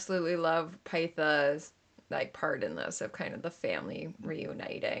absolutely love Pytha's like part in this of kind of the family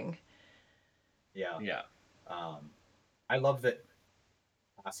reuniting. Yeah. Yeah. I love that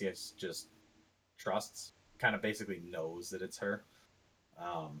Cassius just trusts, kind of basically knows that it's her.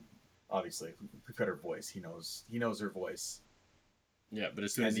 Obviously, look at her voice. He knows her voice. Yeah, but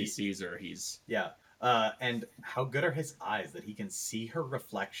as soon as he sees her, he's... Yeah. And how good are his eyes that he can see her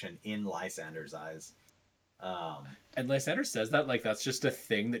reflection in Lysander's eyes. And Lysander says that like that's just a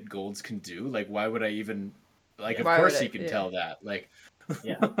thing that golds can do. Like, why would I even... Like, Why of course would he can tell that. Like,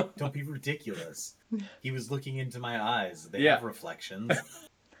 Yeah, don't be ridiculous. He was looking into my eyes. They Yeah. have reflections.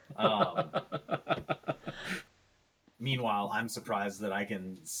 Meanwhile, I'm surprised that I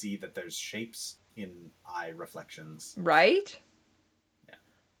can see that there's shapes in eye reflections. Right? Yeah.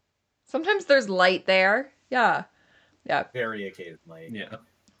 Sometimes there's light there. Yeah. Yeah. Very occasionally. Yeah.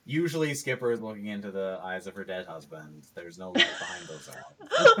 Usually Skipper is looking into the eyes of her dead husband. There's no light behind those eyes.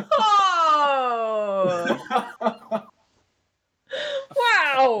 Oh!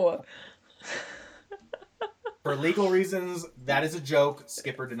 Wow! For legal reasons, that is a joke.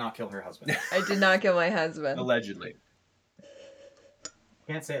 Skipper did not kill her husband. I did not kill my husband. Allegedly.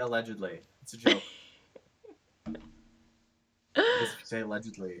 Can't say allegedly. It's a joke. Because if you say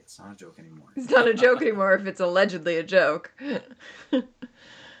allegedly, it's not a joke anymore. It's not a joke anymore if it's allegedly a joke.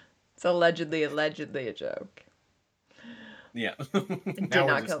 It's allegedly a joke. Yeah. I did Now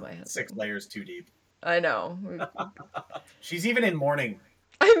we're not just kill my husband. 6 layers too deep. I know. She's even in mourning.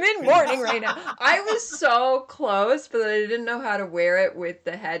 I'm in mourning right now. I was so close, but I didn't know how to wear it with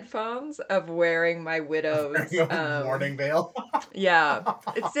the headphones of wearing my widow's Mourning veil. Yeah.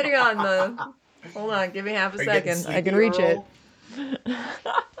 It's sitting on the... Hold on, give me half a Are you getting second. I sleepy, can reach Earl? it.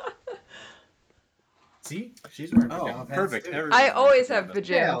 See? She's wearing Oh, pajama pants. perfect. too. Everybody- I always have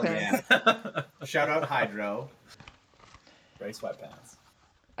pajama Hell pants. yeah. Shout out Hydro. Gray sweatpants.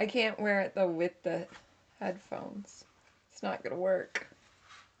 I can't wear it though with the headphones. It's not gonna work.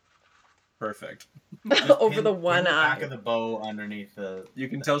 Perfect. Over Pin- the one pin the back eye. of the bow underneath the... You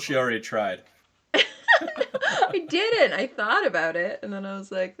can tell she already tried. I didn't. I thought about it, and then I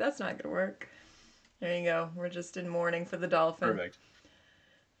was like, "That's not gonna work." There you go. We're just in mourning for the dolphin. Perfect.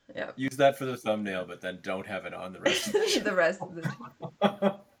 Yeah. Use that for the thumbnail, but then don't have it on the rest of the show. The rest of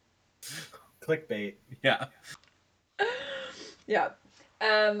the. Clickbait. Yeah. Yeah.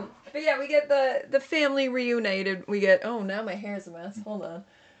 But yeah, we get the family reunited. We get now my hair's a mess. Hold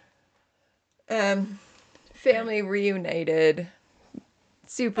on. Family reunited.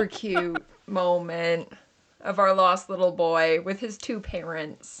 Super cute moment of our lost little boy with his 2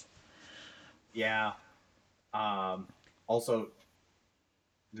 parents. Yeah. Also,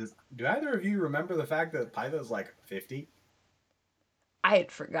 do either of you remember the fact that Pytha's like 50? I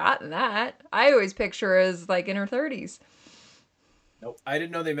had forgotten that. I always picture her as like in her 30s. Nope. I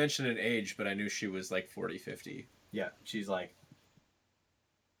didn't know they mentioned an age, but I knew she was like 40, 50. Yeah, she's like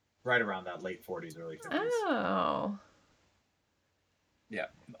right around that late 40s, early 50s. Oh. Yeah.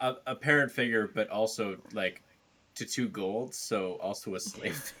 A parent figure, but also like to 2 golds, so also a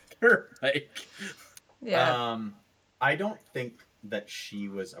slave figure. Like, Yeah. I don't think that she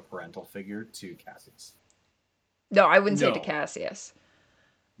was a parental figure to Cassius. No, I wouldn't say No. to Cassius.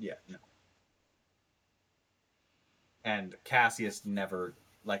 Yeah, no. And Cassius never,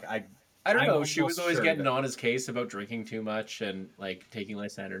 like, I don't I'm know. She almost was always sure getting that- on his case about drinking too much and like taking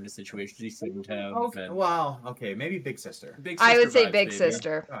Lysander into situations he shouldn't have. Okay, and well, okay, maybe Big Sister. Big I would sister say vibes, big baby.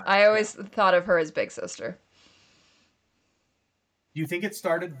 sister. Alright, I always thought of her as big sister. Do you think it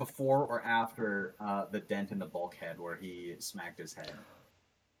started before or after the dent in the bulkhead where he smacked his head?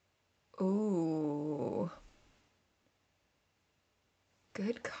 Ooh.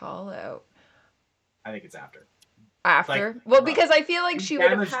 Good call out. I think it's after. After? Like, well, because I feel like You she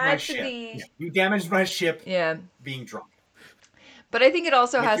would have damaged my had to ship. be. You damaged my ship Yeah. being drunk. But I think it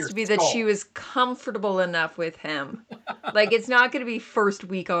also With has your to be that she skull. was comfortable enough with him. Like, it's not going to be first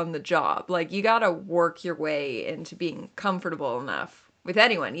week on the job. Like, you got to work your way into being comfortable enough with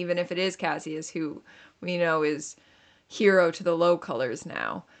anyone, even if it is Cassius, who we know is hero to the low colors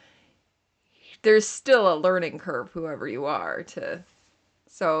now. There's still a learning curve, whoever you are, to.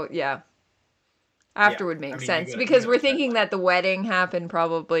 So, yeah. After Yeah, would make I mean, you sense. gotta- Because you we're gotta thinking spend, that the wedding happened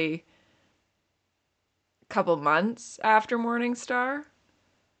probably a couple months after Morning Star.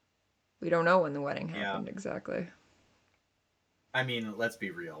 We don't know when the wedding Yeah. happened exactly. I mean, let's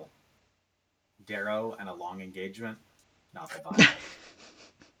be real. Darrow and a long engagement, not the vibe.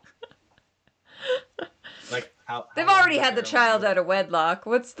 Like how They've long already did had the Darrow child do it? out of wedlock.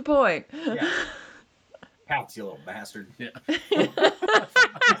 What's the point? Yeah. Cats, you little bastard. Yeah.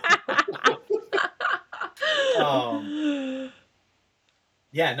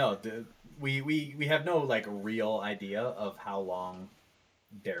 Yeah, no, we have no like real idea of how long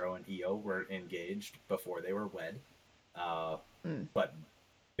Darrow and Io were engaged before they were wed. But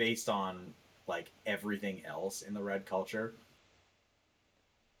based on like everything else in the red culture,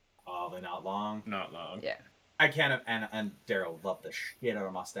 probably not long. Not long. Yeah. I can't and Darrow loved the shit out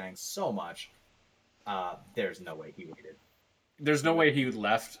of Mustang so much. There's no way he waited. There's no way he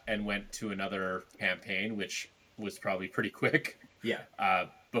left and went to another campaign, which was probably pretty quick. Yeah.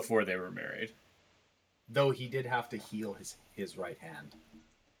 Before they were married. Though he did have to heal his right hand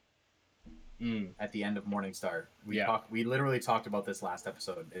at the end of Morningstar. We literally talked about this last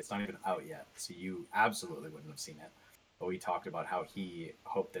episode. It's not even out yet, so you absolutely wouldn't have seen it. But we talked about how he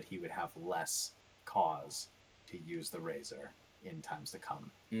hoped that he would have less cause to use the razor in times to come.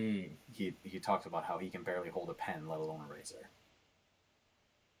 He talked about how he can barely hold a pen, let alone a razor.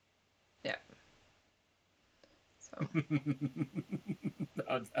 Yeah. So.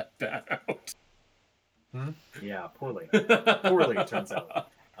 How'd that bad out? Yeah, poorly. Poorly, it turns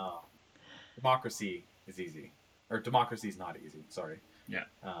out. Democracy is easy. Or democracy is not easy, sorry. Yeah.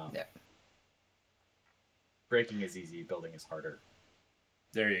 Yeah. Breaking is easy, building is harder.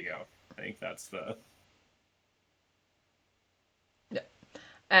 There you go. I think that's the...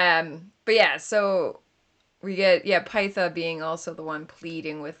 Yeah. But yeah, so we get, Pytha being also the one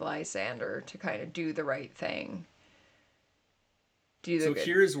pleading with Lysander to kind of do the right thing. So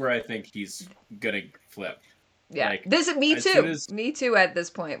here's where I think he's gonna flip. Yeah, like, me too. Me too. At this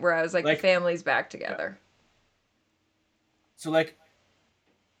point, where I was like, the family's back together. So like,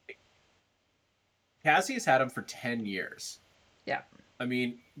 Cassius had him for 10 years. Yeah. I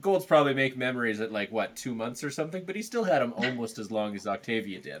mean, Gold's probably make memories at like what, 2 months or something, but he still had him almost as long as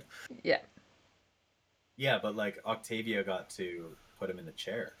Octavia did. Yeah. Yeah, but like Octavia got to put him in the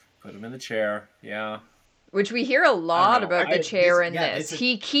chair. Put him in the chair. Yeah. Which we hear a lot about the chair in this.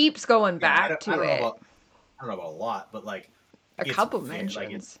 He keeps going back to it. I don't know about a lot, but like a couple mentions.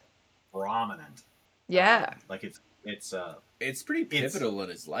 Like it's prominent. Yeah. Like it's pretty pivotal in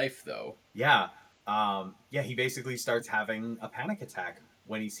his life, though. Yeah. He basically starts having a panic attack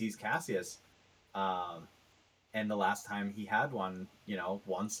when he sees Cassius. And the last time he had one,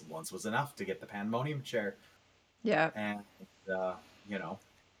 once was enough to get the pandemonium chair. Yeah. And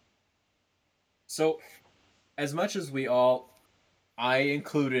So, as much as I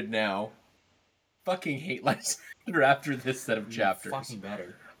included now, fucking hate Lysander after this set of chapters. Fucking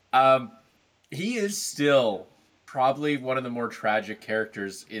better. He is still probably one of the more tragic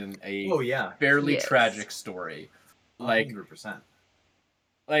characters in a fairly tragic story. 100%.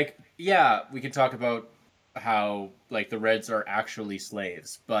 Like, yeah, we can talk about how like the Reds are actually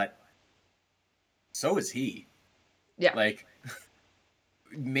slaves, but so is he. Yeah. Like,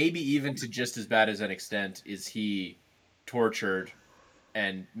 maybe even to just as bad as an extent is he tortured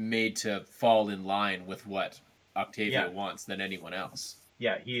and made to fall in line with what Octavia wants than anyone else.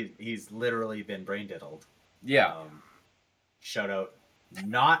 Yeah, he's literally been brain diddled. Yeah. Shout out,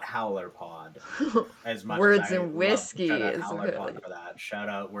 not Howler Pod, as much Words as I and Whiskey shout out is Howler really... Pod for that. Shout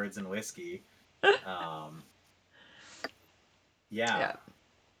out Words and Whiskey. Yeah.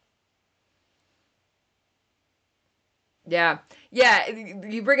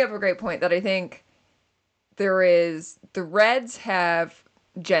 You bring up a great point that I think the Reds have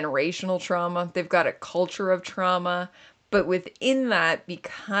generational trauma. They've got a culture of trauma, but within that,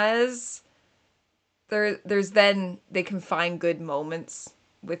 because there's then they can find good moments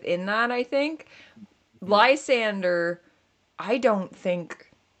within that, I think. Lysander, I don't think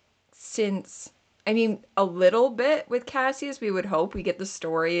a little bit with Cassius, we would hope we get the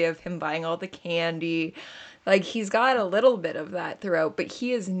story of him buying all the candy. Like, he's got a little bit of that throughout, but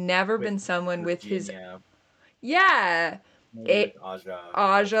he has never been someone with his... Yeah.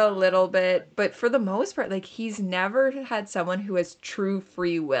 Aja a little bit, but for the most part, like, he's never had someone who has true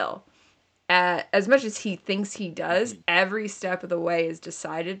free will. As much as he thinks he does, every step of the way is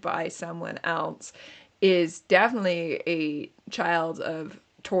decided by someone else. Is definitely a child of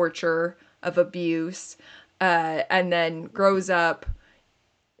torture, of abuse, and then grows up.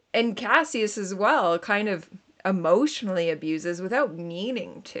 And Cassius as well kind of emotionally abuses without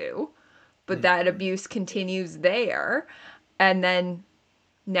meaning to, but that abuse continues there. And then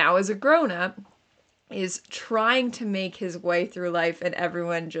now as a grown-up is trying to make his way through life, and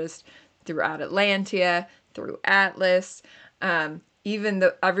everyone just throughout Atlantia, through Atlas, even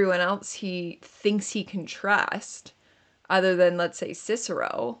though everyone else he thinks he can trust, other than, let's say,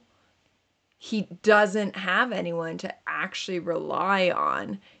 Cicero, he doesn't have anyone to actually rely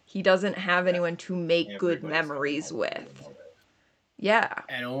on. He doesn't have anyone to make good memories with. Yeah.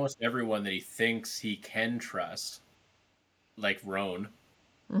 And almost everyone that he thinks he can trust, like Roan,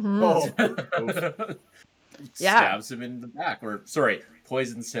 stabs him in the back,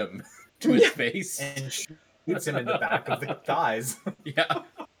 poisons him to his face. And shoots him in the back of the thighs.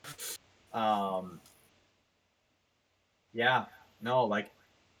 Yeah. No, like,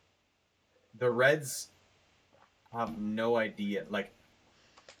 the Reds have no idea, like,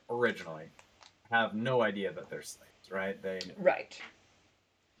 originally, have no idea that they're slaves, right?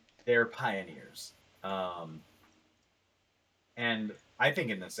 They're pioneers. And I think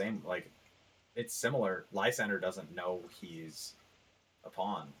in the same, like, it's similar. Lysander doesn't know he's a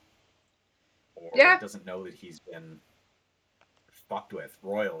pawn, or Yeah. doesn't know that he's been fucked with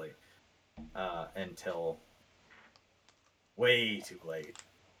royally until way too late.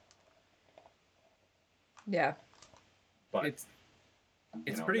 Yeah. But It's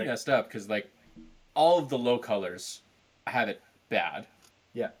you know, pretty they- messed up because like all of the low colors have it bad,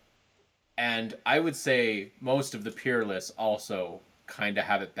 yeah, and I would say most of the peerless also kind of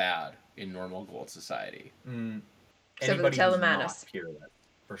have it bad in normal gold society. Except for the anybody who's not Telemanus. peerless,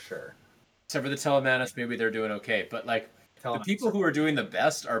 for sure. Except for the Telemanus, maybe they're doing okay, but like the Telemanus people are who are doing the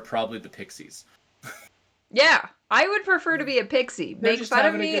best are probably the pixies. Yeah. I would prefer to be a pixie. They're Make just fun of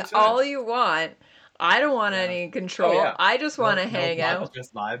having a me good time. all you want. I don't want Yeah. any control. Oh, yeah. I just want to no hang vibes, out.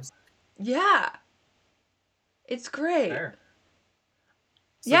 just vibes. Yeah. It's great. Fair.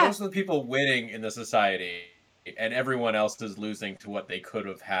 So Yeah. those are the people winning in the society, and everyone else is losing to what they could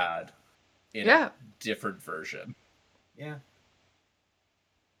have had in Yeah. a different version. Yeah,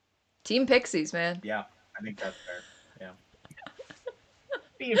 Team Pixies, man. yeah, I think that's fair. Yeah.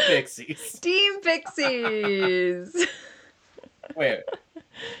 Being pixies. Team Pixies. Wait.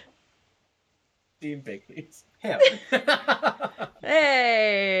 Team pixies. Hell,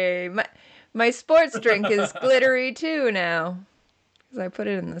 Hey, my sports drink is glittery too now, because I put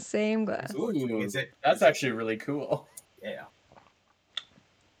it in the same glass. Ooh, Is it- that's is it- actually really cool. yeah.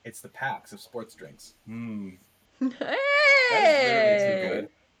 It's the packs of sports drinks. Mm, Hey. that is literally too good.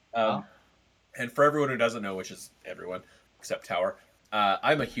 Huh? And for everyone who doesn't know, which is everyone except Tower,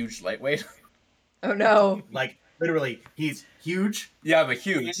 I'm a huge lightweight. Oh no. Like literally, he's huge. Yeah, I'm a In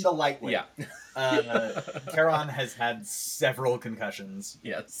huge. the lightweight. Yeah. Charon has had several concussions.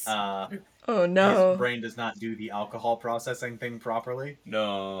 Yes. Oh no. His brain does not do the alcohol processing thing properly.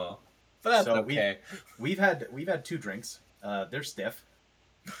 No. But that's So okay. We've had 2 drinks. They're stiff.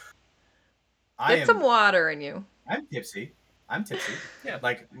 Get some water in you. I'm tipsy. Yeah.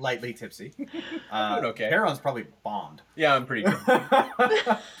 Like lightly tipsy. I'm doing okay. Charon's probably bombed. Yeah, I'm pretty good.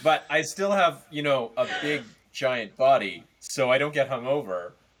 But I still have, a big giant body, so I don't get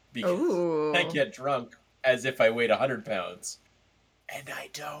hungover because Ooh. I get drunk as if I weighed 100 pounds. And I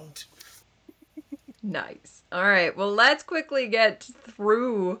don't. Nice. All right. Well, let's quickly get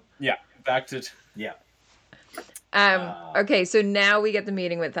through. Yeah, back to... Yeah, Okay, so now we get the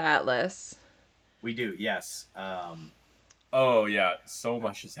meeting with Atlas. we do. Yes. Oh, yeah, so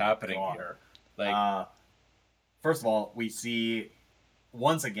much is happening God. here. Like, First of all, we see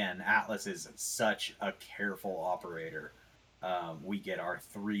once again Atlas is such a careful operator. We get our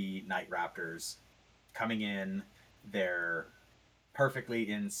 3 Night Raptors coming in. They're perfectly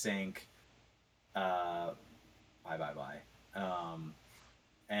in sync. Bye.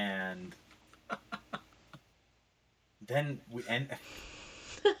 And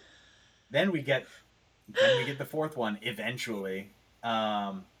then we get the 4th one eventually.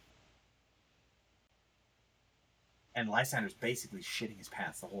 And Lysander's basically shitting his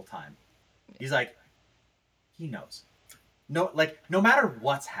pants the whole time. He's like, he knows. No matter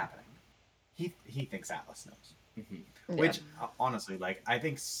what's happening, he thinks Atlas knows. mm-hmm. Which honestly, I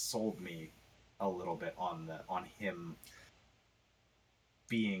think sold me a little bit on him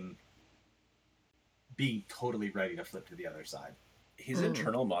being totally ready to flip to the other side. His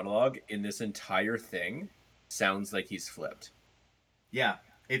internal monologue in this entire thing sounds like he's flipped. Yeah,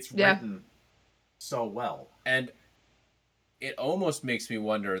 it's written so well. And it almost makes me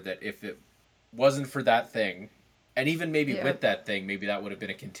wonder that if it wasn't for that thing, and even maybe with that thing, maybe that would have been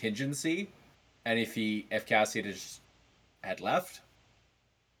a contingency. And if Cassian had left,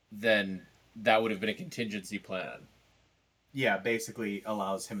 then that would have been a contingency plan. Yeah, basically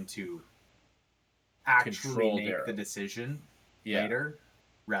allows him to actually Control make Darrow. the decision later,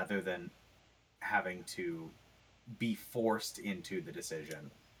 rather than having to be forced into the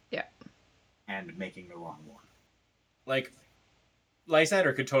decision. Yeah. And making the wrong one. Like,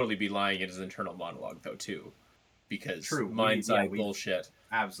 Lysander could totally be lying in his internal monologue, though, too. Because mind's eye bullshit.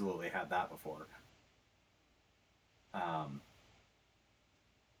 Absolutely had that before.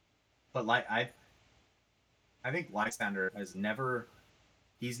 But I think Lysander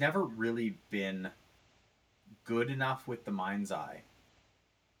he's never really been good enough with the mind's eye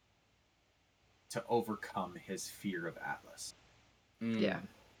to overcome his fear of Atlas. Yeah.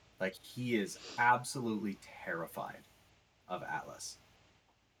 Like, he is absolutely terrified of Atlas.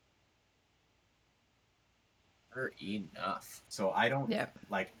 Enough. So I don't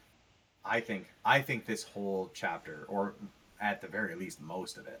I think this whole chapter, or at the very least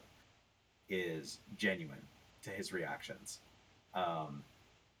most of it, is genuine to his reactions.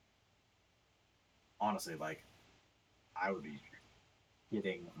 Honestly, I would be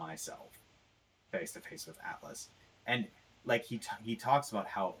kidding myself face to face with Atlas, and like he talks about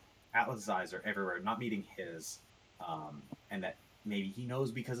how Atlas's eyes are everywhere, not meeting his, and that maybe he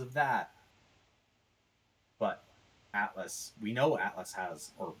knows because of that. But Atlas, we know Atlas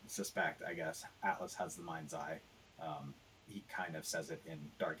has, or suspect, I guess, Atlas has the mind's eye. He kind of says it in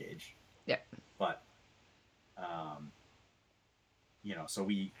Dark Age. Yeah. But, so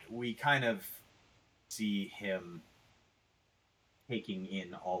we kind of see him taking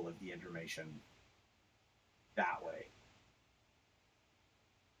in all of the information that way.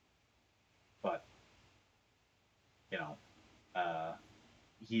 But,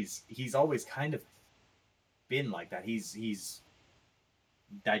 he's always kind of been like that. He's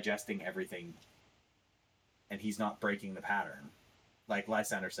digesting everything, and he's not breaking the pattern. Like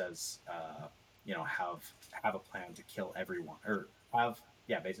Lysander says, have a plan to kill everyone, or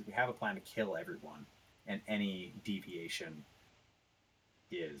basically have a plan to kill everyone, and any deviation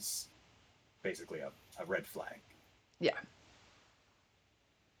is basically a red flag. Yeah.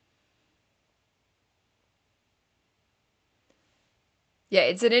 Yeah,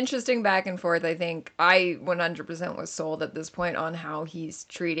 it's an interesting back and forth. I think I 100% was sold at this point on how he's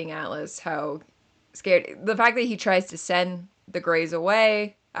treating Atlas, how scared. The fact that he tries to send the Greys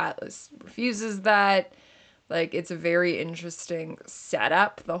away, Atlas refuses that. Like, it's a very interesting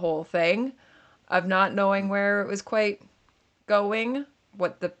setup, the whole thing, of not knowing where it was quite going,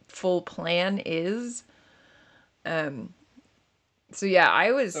 what the full plan is. So yeah,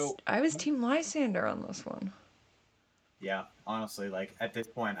 I was Team Lysander on this one. Yeah, honestly, like at this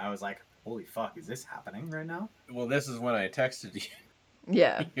point, I was like, "Holy fuck, is this happening right now?" Well, this is when I texted you.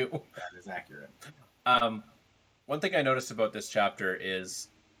 Yeah. That is accurate. One thing I noticed about this chapter is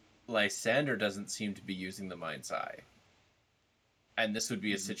Lysander doesn't seem to be using the mind's eye. And this would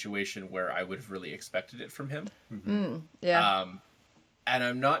be a situation where I would have really expected it from him. Yeah. And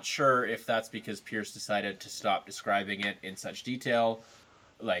I'm not sure if that's because Pierce decided to stop describing it in such detail.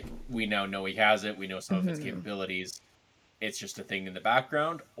 Like, we now know he has it, we know some of its capabilities. It's just a thing in the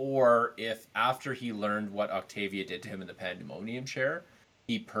background. Or if after he learned what Octavia did to him in the Pandemonium chair,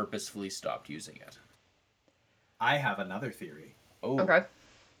 he purposefully stopped using it. I have another theory. Oh. Okay.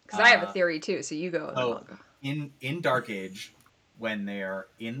 Because I have a theory too, so you go and then I'll go. In Dark Age, when they're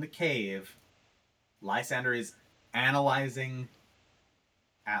in the cave, Lysander is analyzing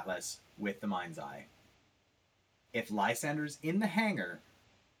Atlas with the mind's eye. If Lysander's in the hangar,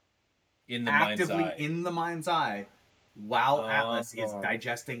 actively in the mind's eye, while Atlas is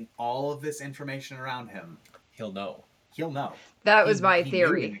digesting all of this information around him, he'll know. That was my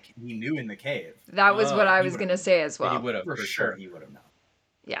theory. He knew in the cave. That was what I was going to say as well. He would have, for sure. He would have known.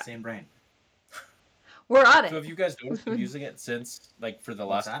 Yeah. Same brain. We're on it. So have you guys noticed him using it since, like, for the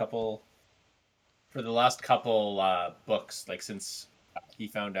last couple books, like, since he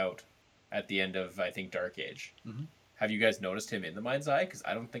found out at the end of, I think, Dark Age? Mm-hmm. Have you guys noticed him in the mind's eye? Because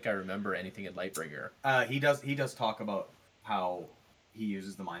I don't think I remember anything in Lightbringer. He does talk about how he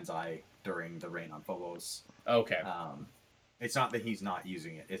uses the mind's eye during the Rain on Phobos. Okay. It's not that he's not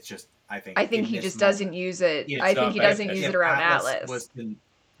using it. It's just I think he just doesn't use it. I think he doesn't use it around Atlas.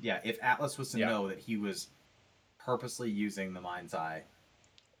 If Atlas was to know that he was purposely using the mind's eye,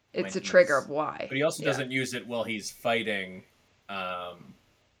 it's a trigger of why. But he also doesn't use it while he's fighting Roan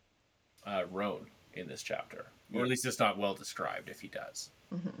in this chapter. Or at least it's not well described if he does.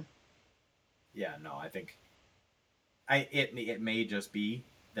 Mm-hmm. Yeah, no, I think it may just be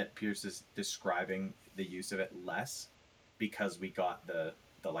that Pierce is describing the use of it less because we got the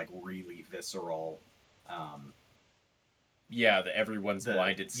like really visceral everyone's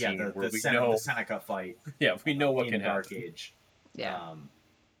blinded scene where we know the Seneca fight. Yeah, we know what can Dark happen. Age. Yeah.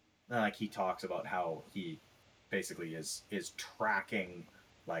 Like he talks about how he basically is tracking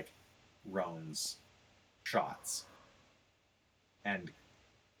like Roan's shots and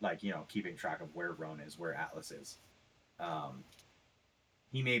like keeping track of where Roan is, where Atlas is.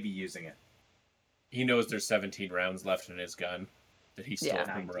 He may be using it. He knows there's 17 rounds left in his gun that he stole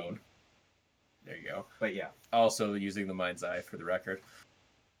from 19. Roan. There you go. But yeah, also using the mind's eye for the record.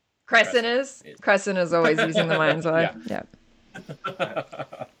 Crescent is always using the mind's eye. Yeah.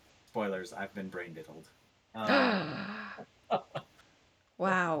 Spoilers, I've been brain diddled.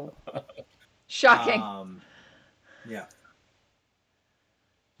 Wow. Shocking. Yeah.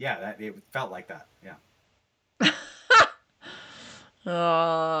 Yeah, that it felt like that. Yeah.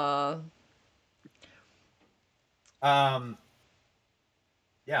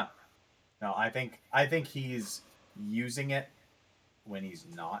 Yeah. No, I think he's using it when he's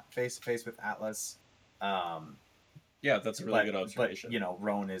not face to face with Atlas. Yeah, that's a really good observation. But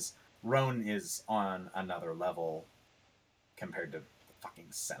Roan is on another level compared to fucking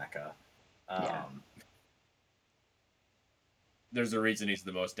Seneca. Yeah. There's a reason he's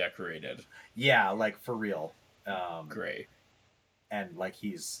the most decorated. Yeah, like for real. Gray. And like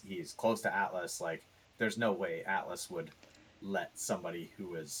he's close to Atlas. Like there's no way Atlas would let somebody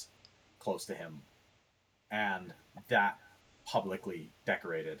who is close to him and that publicly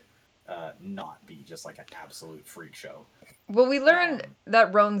decorated not be just like an absolute freak show. Well, we learned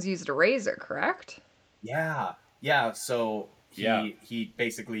that Roan's used a razor, correct? Yeah. So Yeah. he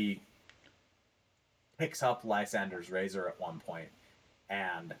basically picks up Lysander's razor at one point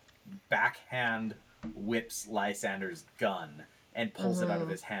and backhand whips Lysander's gun and pulls it out of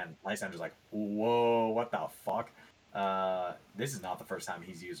his hand. Lysander's like, "Whoa, what the fuck?" This is not the first time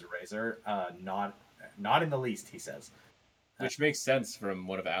he's used a razor. Not in the least, he says. Which makes sense from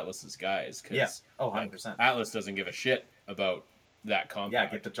one of Atlas's guys. Cause, Yeah. Oh, 100%. Atlas doesn't give a shit about that compact. Yeah,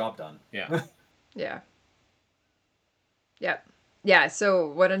 get the job done. Yeah. Yeah. Yep. Yeah, so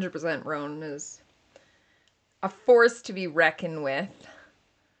 100% Roan is a force to be reckoned with.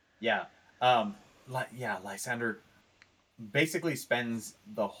 Yeah. Lysander basically spends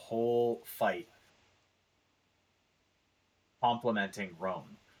the whole fight complimenting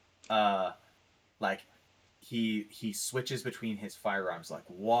Roan. Like he switches between his firearms like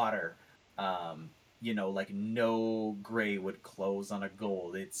water. Like no gray would close on a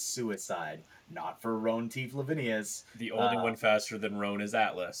gold. It's suicide. Not for Roan Teef Lavinius. The only one faster than Roan is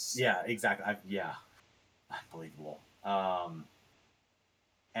Atlas. Yeah, exactly. Unbelievable.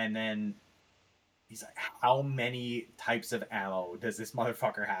 And then he's like, how many types of ammo does this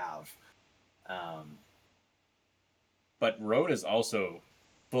motherfucker have? But Roan is also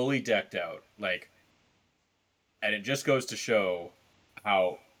fully decked out. And it just goes to show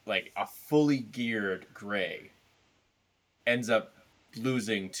how, a fully geared Gray ends up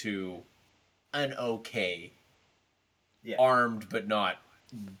losing to an okay, armed but not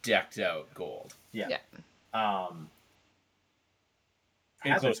decked out Gold. Yeah. Yeah. I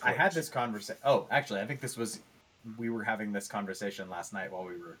had this conversation. Oh, actually, I think we were having this conversation last night while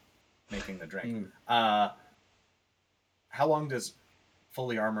we were making the drink. How long does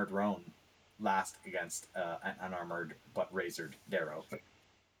fully armored Roan last against an unarmored but razored Darrow?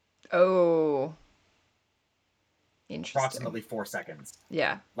 Oh. Interesting. Approximately 4 seconds.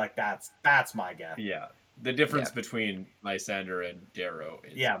 Yeah. Like that's my guess. Yeah. The difference between Lysander and Darrow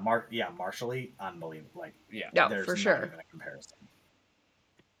is... Martially, unbelievable. No, there's for not sure. even a comparison.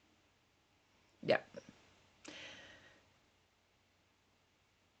 Yeah.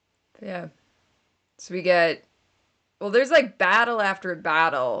 Yeah. So we get... Well, there's battle after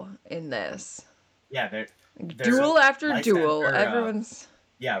battle in this. Yeah, there's duel after Lysander, duel. Everyone's...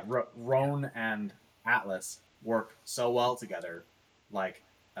 Roan and Atlas work so well together.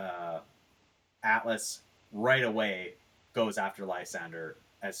 Atlas right away goes after Lysander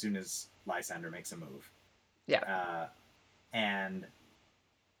as soon as Lysander makes a move. Yeah. And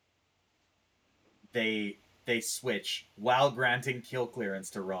they switch while granting kill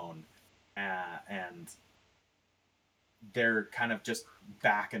clearance to Roan, and they're kind of just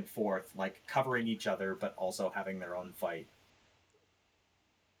back and forth, covering each other, but also having their own fight.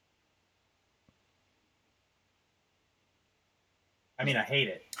 I mean, I hate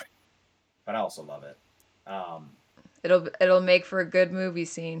it, but I also love it. It'll make for a good movie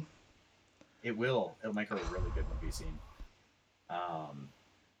scene. It will. It'll make for a really good movie scene.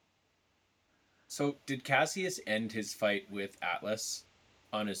 So, did Cassius end his fight with Atlas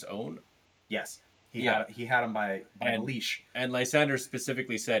on his own? Yes. He had him by a leash. And Lysander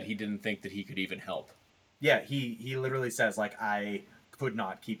specifically said he didn't think that he could even help. Yeah, he literally says, I could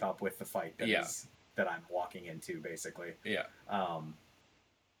not keep up with the fight that I'm walking into, basically. Yeah.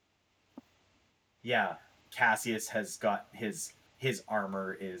 Cassius has got his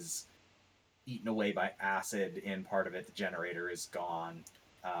armor is eaten away by acid in part of it. The generator is gone.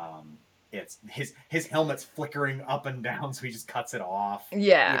 It's his helmet's flickering up and down, so he just cuts it off.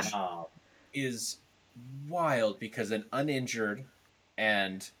 Yeah. Which is wild because an uninjured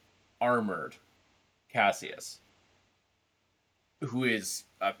and armored Cassius, who is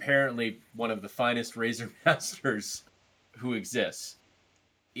apparently one of the finest Razor Masters who exists,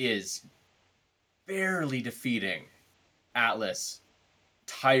 is barely defeating Atlas,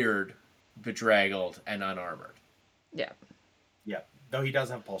 tired, bedraggled, and unarmored. Yeah. Yeah. Though he does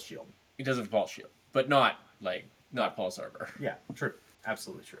have pulse shield. He does have a pulse shield, but not pulse armor. Yeah, true.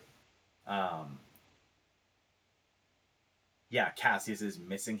 Absolutely true. Cassius is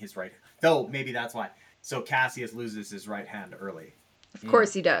missing his right. Though maybe that's why. So Cassius loses his right hand early. Of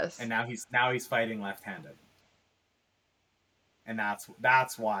course he does. And now he's fighting left-handed. And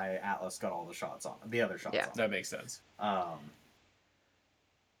that's why Atlas got all the shots on the other shots on. That makes sense.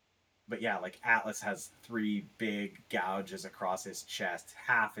 but yeah, like Atlas has 3 big gouges across his chest,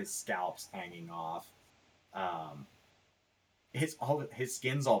 half his scalp's hanging off. His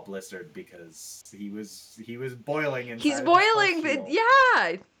skin's all blistered because he was boiling inside He's of his skull boiling, but shield.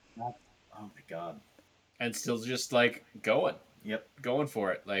 yeah. Oh my god. And still just like going Yep.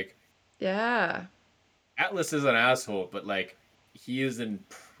 for it. Like Yeah. Atlas is an asshole, but like he is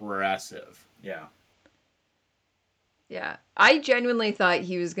impressive. Yeah. Yeah. I genuinely thought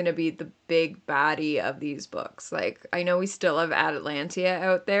he was going to be the big baddie of these books. Like, I know we still have Atlantia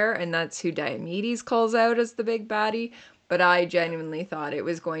out there, and that's who Diomedes calls out as the big baddie, but I genuinely thought it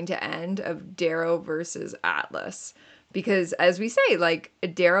was going to end of Darrow versus Atlas. Because, as we say, like,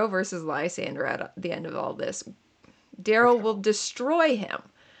 Darrow versus Lysander at the end of all this, Darrow will destroy him.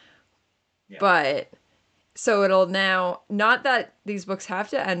 Yeah. But... So it'll now, not that these books have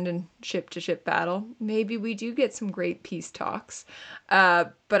to end in ship-to-ship battle. Maybe we do get some great peace talks.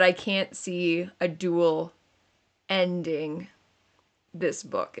 But I can't see a duel ending this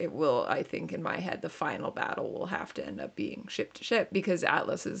book. It will, I think, in my head, the final battle will have to end up being ship-to-ship because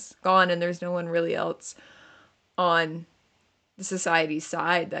Atlas is gone and there's no one really else on the society's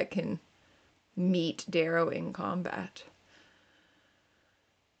side that can meet Darrow in combat.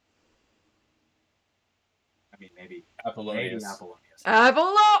 I mean, maybe Apollonius. Apollonius.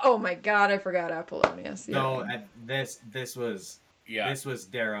 Oh my god, I forgot Apollonius. Yeah. No, this was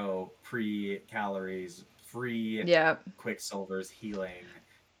Darrow pre-calories, free Yeah. Quicksilver's healing,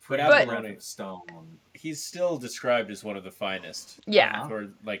 But Breath of Stone. He's still described as one of the finest. Yeah. Or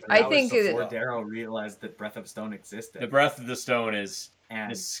like I That was think before Darrow realized that Breath of Stone existed. the Breath of the Stone is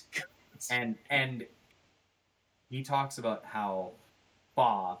and he talks about how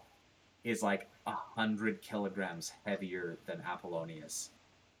Ba is like 100 kilograms heavier than Apollonius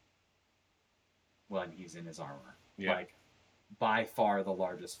when he's in his armor. Yeah. Like by far the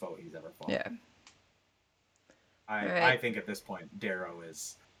largest foe he's ever fought. Yeah. I think at this point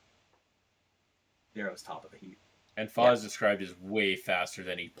Darrow's top of the heap. And Fa is described as way faster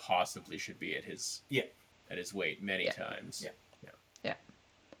than he possibly should be at his weight many times. Yeah.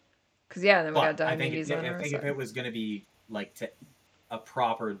 Because, then we got I think Diomedes on our if side. it was going to be like a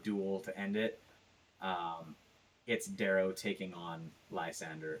proper duel to end it, it's Darrow taking on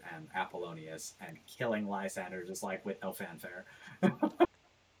Lysander and Apollonius and killing Lysander just like with no fanfare.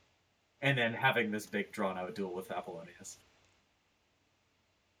 And then having this big drawn-out duel with Apollonius.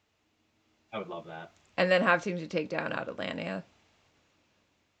 I would love that. And then having to take down Atlantia.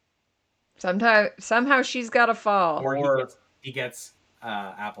 Somehow she's got to fall. Or he gets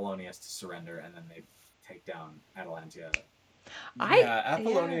Apollonius to surrender, and then they take down Atalantia.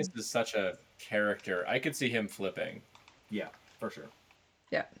 Apollonius is such a character. I could see him flipping. Yeah, for sure.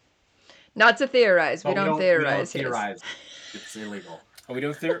 Yeah. Not to theorize. We don't theorize here. It's illegal. Oh, we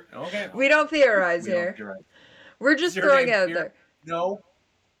don't theorize? Okay. We don't theorize here. We're just throwing out there. No.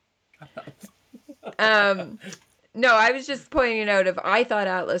 No, I was just pointing out I thought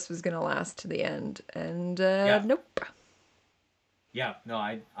Atlas was going to last to the end. And nope. Yeah, no,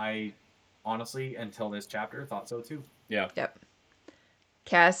 I honestly, until this chapter, thought so too. Yeah. Yep.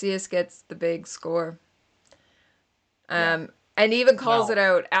 Cassius gets the big score. And even calls it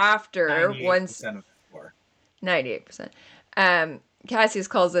out after once 98%. Cassius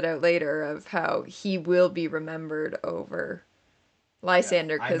calls it out later of how he will be remembered over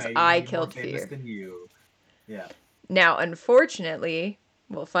Lysander because I killed Fear. Than you. Yeah. Now, unfortunately,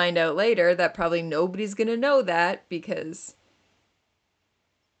 we'll find out later that probably nobody's gonna know that because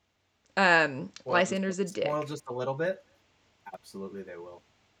Lysander's a dick. Spoil just a little bit. Absolutely, they will.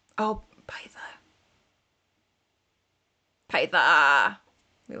 Oh, Pytha.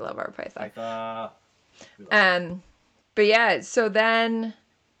 We love our Pytha. But yeah, so then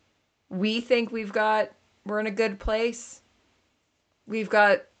we think we're in a good place. We've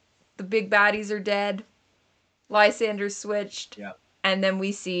got the big baddies are dead. Lysander's switched. Yeah. And then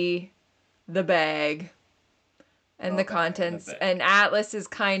we see the bag and the contents. And Atlas is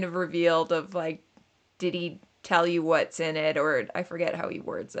kind of revealed of like, did he tell you what's in it? Or I forget how he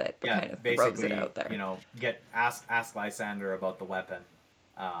words it, but kind of throws it out there. Ask Lysander about the weapon.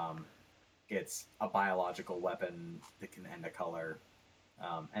 It's a biological weapon that can end a color.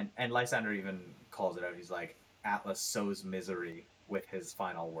 And Lysander even calls it out. He's like, Atlas sows misery with his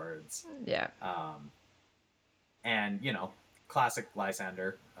final words. Yeah. And, classic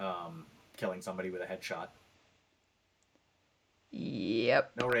Lysander, killing somebody with a headshot.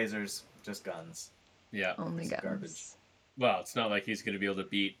 Yep. No razors, just guns. Yeah. Only guns. Garbage. Well, it's not like he's going to be able to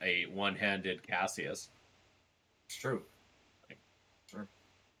beat a one-handed Cassius. It's true.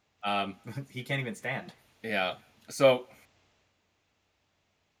 He can't even stand. Yeah. So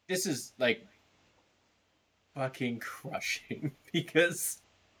this is like fucking crushing because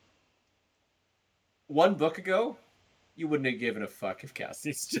one book ago, you wouldn't have given a fuck if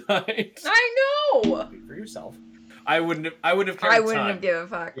Cassius died. I know. Speak for yourself. I wouldn't have cared. I wouldn't have given a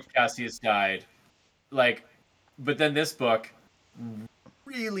fuck if Cassius died. Like, but then this book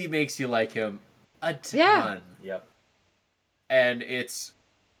really makes you like him a ton. Yeah. Yep. And it's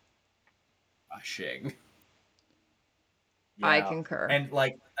crushing. I Yeah. concur. And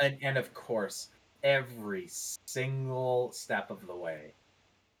like, and of course, every single step of the way,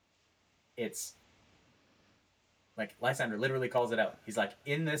 it's like Lysander literally calls it out. He's like,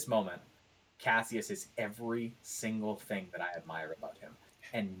 in this moment, Cassius is every single thing that I admire about him,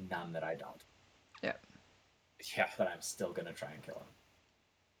 and none that I don't. Yeah. Yeah. But I'm still gonna try and kill him.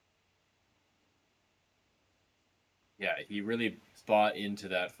 Yeah, he really bought into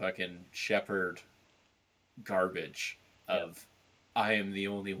that fucking shepherd garbage of I am the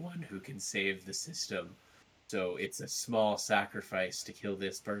only one who can save the system. So it's a small sacrifice to kill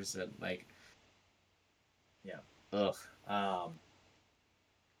this person. Like, yeah. Ugh.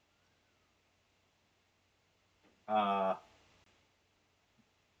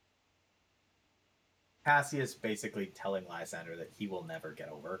 Cassius basically telling Lysander that he will never get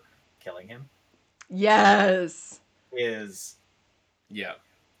over killing him Yes. is Yeah.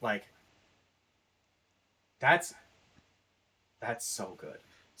 like that's so good.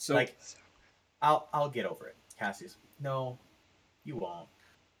 So like I'll get over it. Cassius, no, you won't.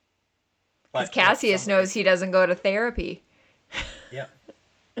 Because Cassius knows he doesn't go to therapy. Yeah.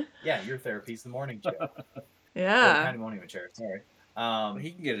 Yeah, your therapy's the morning chair. Yeah. Kind of morning chair, sorry.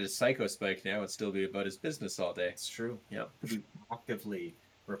 he can get a psycho spike now and still be about his business all day. It's true. Yeah. Be actively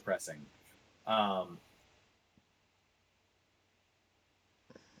repressing.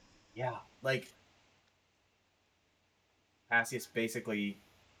 Yeah, like Cassius basically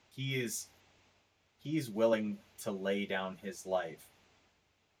he's willing to lay down his life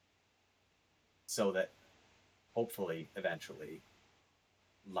so that hopefully eventually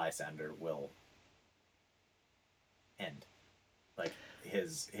Lysander will end. Like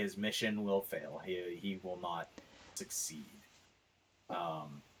his mission will fail. He will not succeed.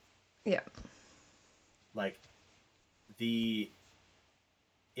 Yeah. Like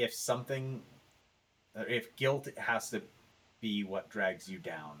if guilt has to be what drags you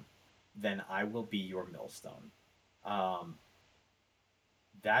down, then I will be your millstone.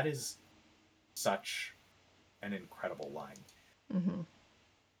 That is such an incredible line. Mm-hmm.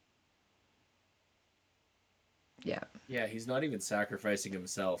 Yeah. Yeah, he's not even sacrificing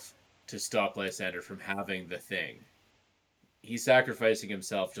himself to stop Lysander from having the thing. He's sacrificing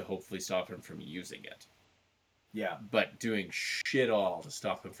himself to hopefully stop him from using it. Yeah. But doing shit all to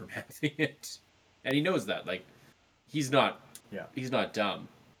stop him from having it. And he knows that. Like, he's not dumb.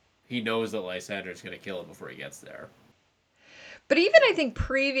 He knows that Lysander's going to kill him before he gets there. But even I think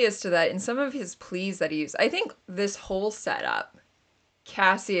previous to that, in some of his pleas that he used, I think this whole setup,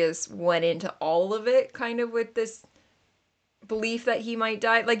 Cassius went into all of it kind of with this belief that he might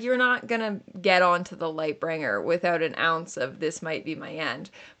die. Like, you're not gonna get onto the Lightbringer without an ounce of this might be my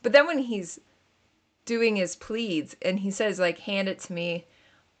end. But then when he's doing his pleads and he says, like, hand it to me,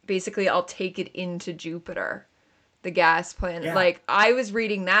 basically I'll take it into Jupiter, the gas planet. Yeah. Like, I was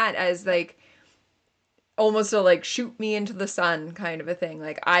reading that as like almost a like shoot me into the sun kind of a thing.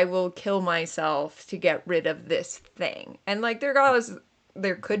 Like, I will kill myself to get rid of this thing. And like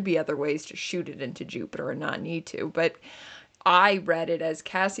there could be other ways to shoot it into Jupiter and not need to, but I read it as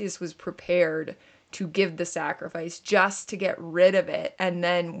Cassius was prepared to give the sacrifice just to get rid of it. And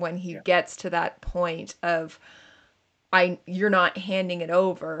then when he gets to that point of you're not handing it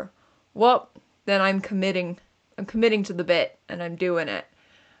over, well, then I'm committing to the bit and I'm doing it.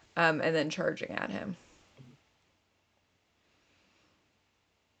 And then charging at him.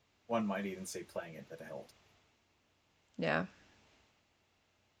 One might even say playing it to the hilt. Yeah.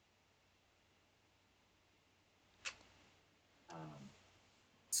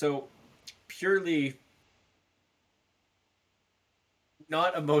 So, purely,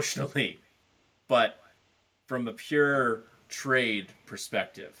 not emotionally, but from a pure trade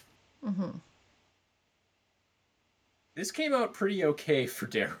perspective, this came out pretty okay for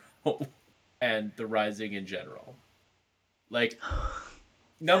Darrow and the Rising in general. Like,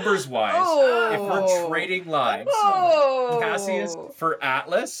 numbers-wise, if we're trading lives, Cassius for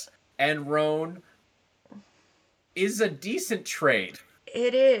Atlas and Roan is a decent trade.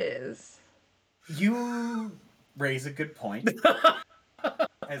 It is. You raise a good point,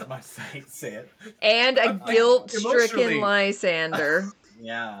 as my site said. And a guilt-stricken Lysander.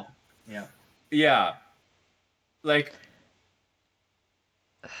 Yeah. Yeah. Like,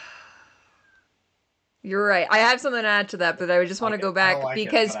 You're right. I have something to add to that, but I just want to go I back don't like it,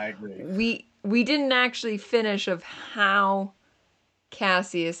 because but I agree. we didn't actually finish of how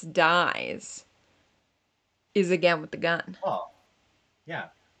Cassius dies. Is again with the gun. Oh, yeah.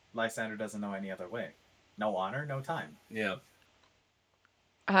 Lysander doesn't know any other way. No honor, no time. Yeah.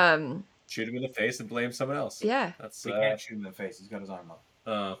 Um. Shoot him in the face and blame someone else. Yeah. That's We can't shoot him in the face. He's got his arm up.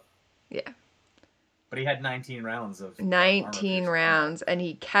 Yeah. But he had 19 rounds of 19 rounds, and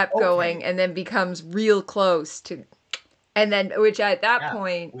he kept Okay. going, and then becomes real close to, and then which at that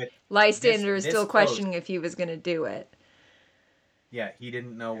point, with Lysander is this still close. questioning if he was going to do it. Yeah, he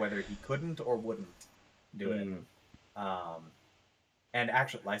didn't know whether he couldn't or wouldn't do it. And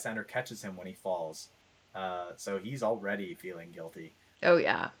actually, Lysander catches him when he falls, so he's already feeling guilty. Oh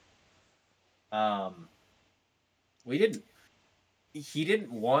yeah. He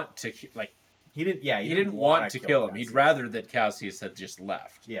didn't want to like. He didn't. Yeah, he didn't want to kill him. Cassius. He'd rather that Cassius had just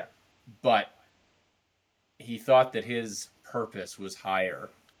left. Yeah, but he thought that his purpose was higher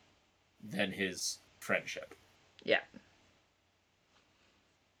than his friendship. Yeah.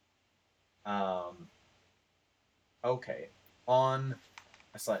 Okay. On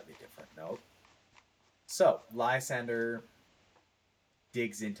a slightly different note. So, Lysander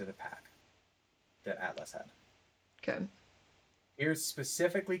digs into the pack that Atlas had. Okay. Here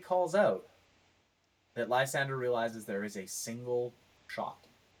specifically calls out that Lysander realizes there is a single shot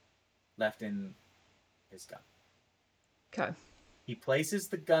left in his gun. Okay. He places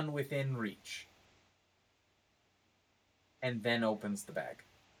the gun within reach and then opens the bag.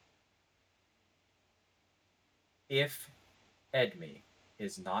 If Edme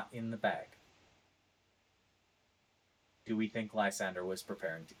is not in the bag, do we think Lysander was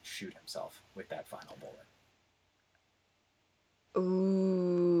preparing to shoot himself with that final bullet?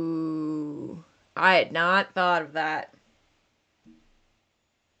 Ooh. I had not thought of that.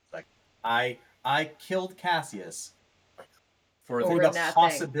 Like, I killed Cassius for the nothing.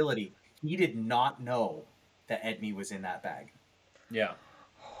 possibility. He did not know that Edme was in that bag. Yeah.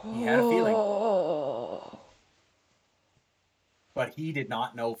 He had a feeling. Oh. But he did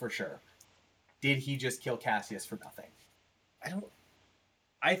not know for sure. Did he just kill Cassius for nothing?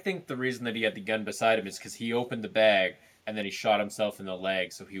 I think the reason that he had the gun beside him is because he opened the bag and then he shot himself in the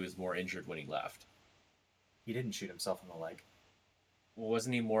leg, so he was more injured when he left. He didn't shoot himself in the leg. Well,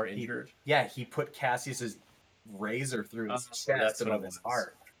 wasn't he more injured? He put Cassius's razor through his chest that's and what on it his was.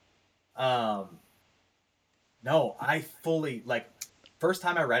 heart. No, I fully, like, first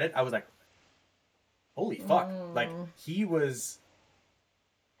time I read it, I was like, holy fuck. Like, he was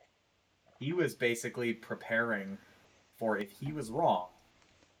basically preparing for, if he was wrong,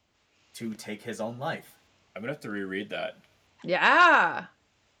 to take his own life. I'm gonna have to reread that. Yeah.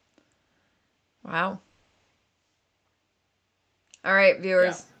 Wow. All right,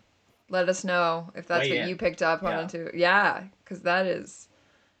 viewers. Let us know if that's Weigh what in. you picked up on too. Yeah, because that is...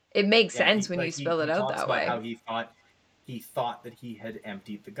 It makes sense when you spell it out talks that about way. how he thought that he had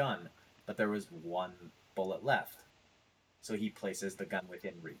emptied the gun, but there was one bullet left. So he places the gun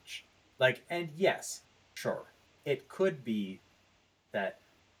within reach. Like, and yes, sure, it could be that,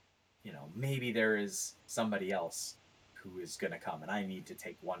 you know, maybe there is somebody else who is going to come and I need to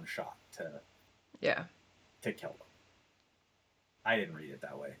take one shot to kill them. I didn't read it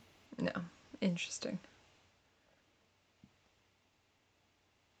that way. No. Interesting.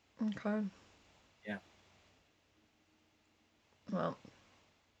 Okay. Yeah. Well,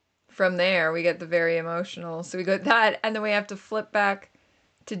 from there, we get the very emotional. So we got that, and then we have to flip back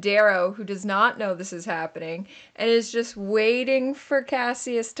to Darrow, who does not know this is happening, and is just waiting for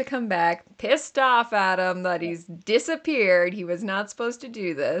Cassius to come back, pissed off at him that he's disappeared. He was not supposed to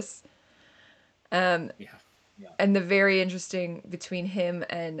do this. And the very interesting between him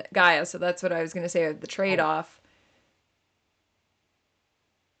and Gaia. So that's what I was going to say, the trade-off.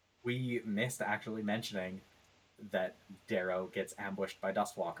 We missed actually mentioning that Darrow gets ambushed by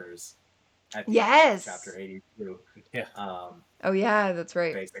Dustwalkers at the end of chapter 82. Yeah. Oh yeah, that's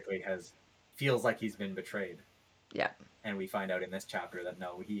right. Basically feels like he's been betrayed. Yeah. And we find out in this chapter that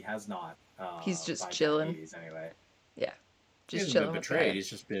no, he has not. He's just chilling. Anyway. Yeah. Just he hasn't been betrayed.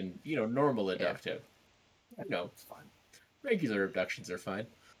 He's just been, normal abductive. Yeah. It's fine. Regular abductions are fine.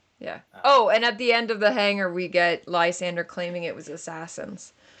 Yeah. And at the end of the hangar, we get Lysander claiming it was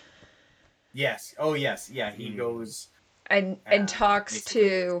assassins. Yes. Oh, yes. Yeah, he goes and talks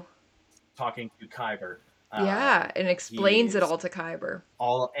to Kyber. And explains it all to Kyber.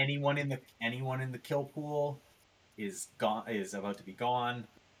 Anyone in the kill pool is about to be gone.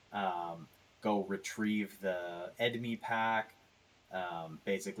 Go retrieve the Edme pack.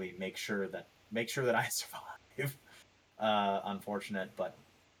 Basically, make sure that I survive. Unfortunate, but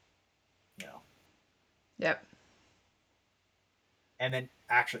Yep. And then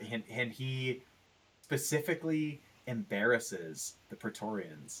actually, and he specifically embarrasses the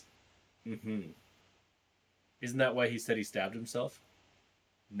Praetorians. Mm-hmm. Isn't that why he said he stabbed himself?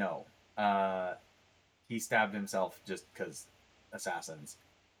 No. He stabbed himself just because assassins.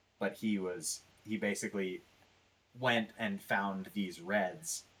 But he basically went and found these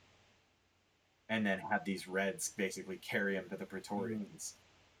Reds and then had these Reds basically carry him to the Praetorians.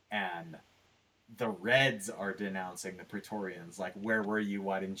 And the Reds are denouncing the Praetorians. Like, where were you?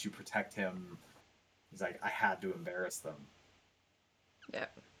 Why didn't you protect him? He's like, I had to embarrass them. Yeah.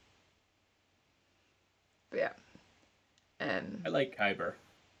 Yeah. I like Kyber.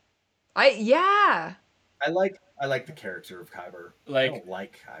 Yeah. I like the character of Kyber. I Like, don't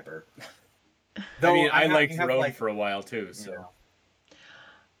like Kyber. I mean, I have- liked have, Roan like, for a while too. you So know,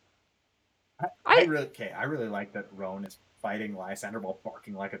 I I really like that Roan is fighting Lysander while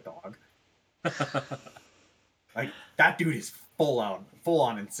barking like a dog. Like, that dude is full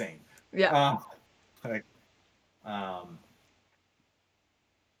on insane. yeah. Like,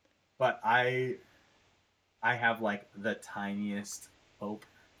 but I have like the tiniest hope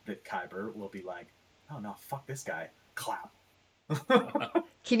that Kyber will be like, oh no, fuck this guy, clap.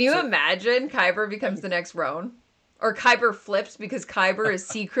 Can you So- imagine Kyber becomes the next Roan? Or Kyber flips because Kyber has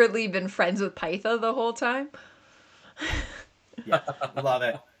secretly been friends with Pytha the whole time? Yeah, love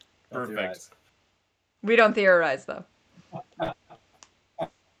it. Don't Perfect. theorize. We don't theorize, though.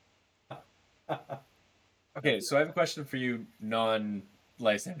 Okay, so I have a question for you,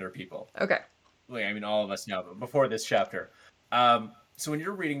 non-Lysander people. Okay. Like, I mean, all of us now, but before this chapter. So when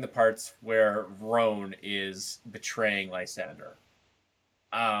you're reading the parts where Roan is betraying Lysander,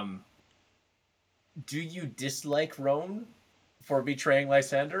 do you dislike Roan for betraying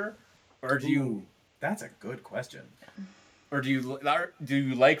Lysander, or do you, Ooh, that's a good question. or do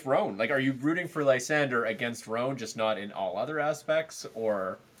you like Roan? Like, are you rooting for Lysander against Roan, just not in all other aspects,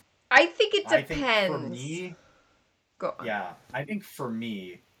 or? I think it I depends. think for me, Go on. yeah, I think for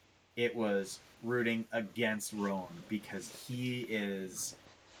me, it was rooting against Roan because he is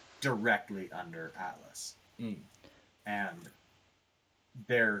directly under Atlas, and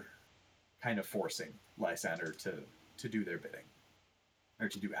they're kind of forcing Lysander to do their bidding, or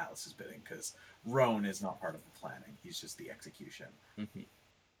to do Atlas's bidding, because Roan is not part of the planning; he's just the execution. Mm-hmm.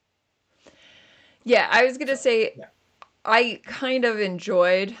 Yeah, I was going to say, yeah. I kind of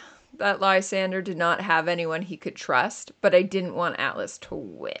enjoyed that Lysander did not have anyone he could trust, but I didn't want Atlas to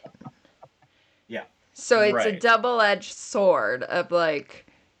win. Yeah. So it's a Right. double-edged sword of like,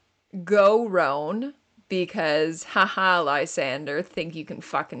 go Roan, because haha, Lysander, think you can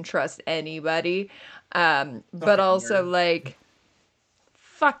fucking trust anybody. But Fucking also nerd. like,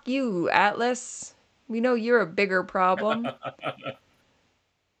 fuck you, Atlas. We know you're a bigger problem.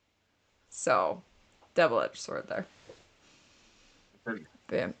 So, double-edged sword there.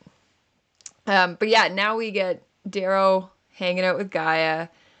 But yeah, now we get Darrow hanging out with Gaia.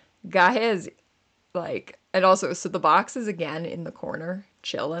 Gaia is like, and also, so the box is again in the corner,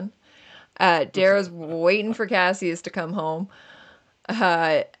 chilling. Darrow's waiting for Cassius to come home.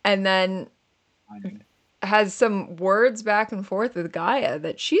 And then has some words back and forth with Gaia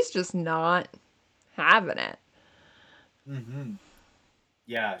that she's just not having it. Mm-hmm.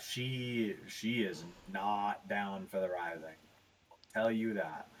 Yeah, she is not down for the rising. I'll tell you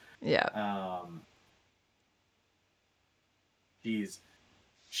that. Yeah.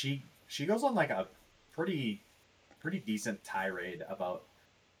 She goes on like a pretty decent tirade about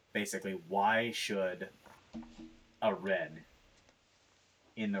basically why should a Red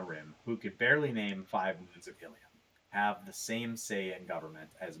in the Rim who could barely name 5 moons of Ilium have the same say in government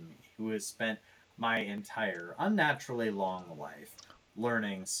as me, who has spent my entire unnaturally long life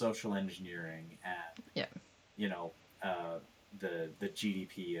learning social engineering and Yeah. you know the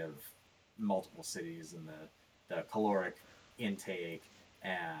GDP of multiple cities and the caloric intake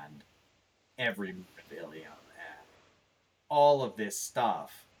and every moon of Ilium and all of this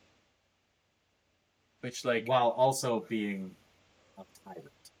stuff, Which, like, while also being a tyrant.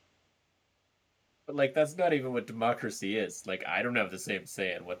 but like, that's not even what democracy is. Like, I don't have the same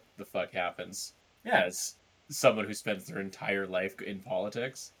say in what the fuck happens Yeah, as someone who spends their entire life in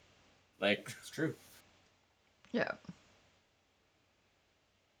politics. Like, it's true. Yeah.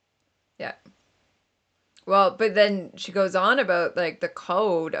 Yeah. Well, but then she goes on about like the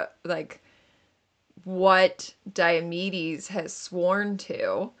code, like what Diomedes has sworn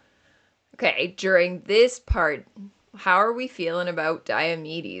to. Okay, during this part, how are we feeling about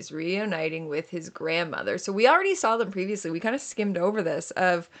Diomedes reuniting with his grandmother? So we already saw them previously. We kind of skimmed over this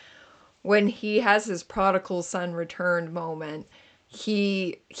of when he has his prodigal son returned moment.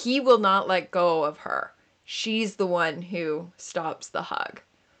 He will not let go of her. she's the one who stops the hug.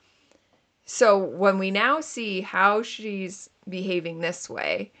 So when we now see how she's behaving this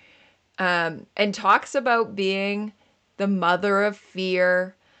way, and talks about being the mother of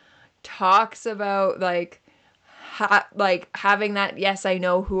fear, talks about like having that, yes, I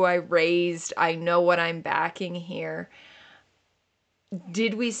know who I raised, I know what I'm backing here.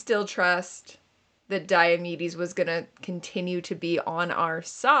 Did we still trust that Diomedes was going to continue to be on our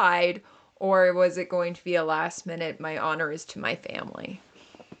side, or was it going to be a last minute, my honor is to my family?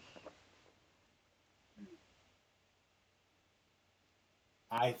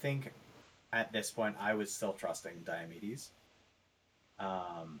 I think at this point I was still trusting Diomedes.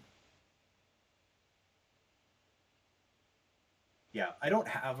 Yeah, I don't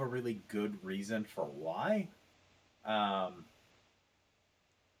have a really good reason for why. Um,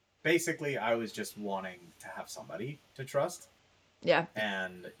 Basically, I was just wanting to have somebody to trust, Yeah.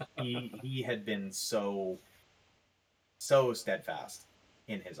 and he had been so steadfast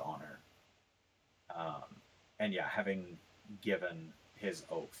in his honor, and yeah, having given his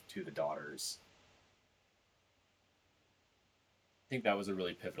oath to the daughters. I think that was a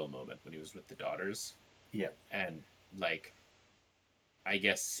really pivotal moment when he was with the daughters. Yeah, And like, I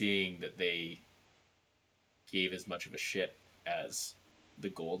guess seeing that they gave as much of a shit as the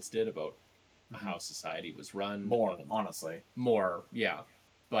Golds did about how society was run. more honestly. More, yeah.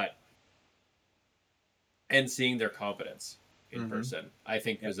 But and seeing their competence in person, I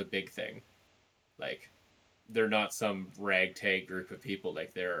think was a big thing. Like, they're not some ragtag group of people,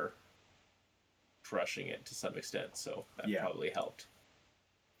 like they're crushing it to some extent, so that probably helped.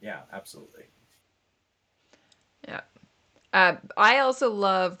 Yeah, absolutely. Yeah. I also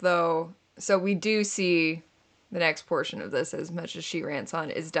love, though, so we do see the next portion of this, as much as she rants on,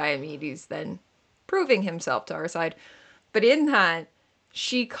 is Diomedes then proving himself to our side. But in that,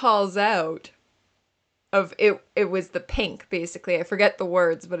 she calls out of it was the pink, basically. I forget the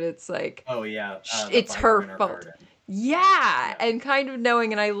words, but it's like, oh yeah, it's her fault. Yeah, and kind of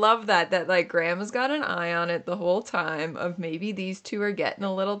knowing, and I love that like Grandma's got an eye on it the whole time, of maybe these two are getting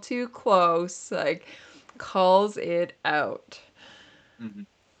a little too close, like calls it out.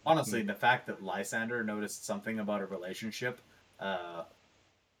 Honestly, the fact that Lysander noticed something about a relationship,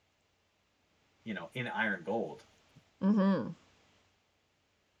 in Iron Gold,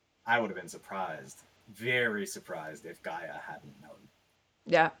 I would have been surprised, very surprised, if Gaia hadn't known.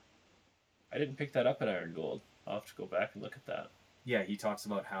 Yeah. I didn't pick that up in Iron Gold. I'll have to go back and look at that. Yeah, he talks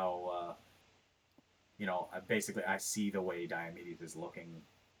about how, basically I see the way Diomedes is looking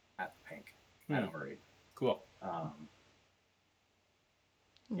at the pink at Ori. Cool.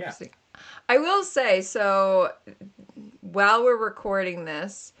 Interesting. I will say, so while we're recording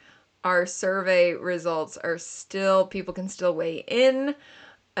this, our survey results are still, people can still weigh in.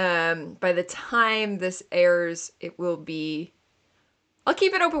 By the time this airs, it will be, I'll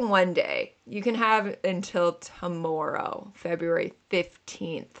keep it open one day. You can have until tomorrow, February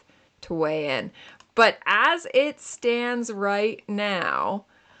 15th, to weigh in. But as it stands right now,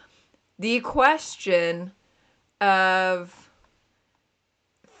 the question of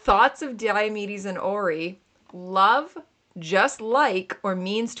thoughts of Diomedes and Ori, love, just like, or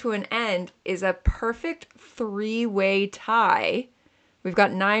means to an end, is a perfect 3-way tie. We've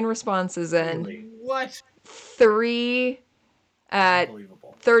got 9 responses in. Really? What? 3 at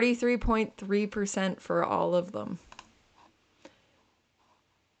Unbelievable. 33.3% for all of them.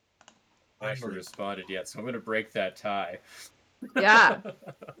 I haven't responded yet, so I'm going to break that tie. Yeah.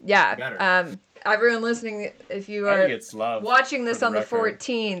 Yeah. Better. Everyone listening, if you are watching this on the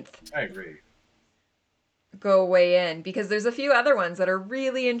 14th, I agree. go weigh in, because there's a few other ones that are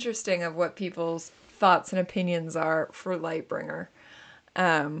really interesting of what people's thoughts and opinions are for Lightbringer.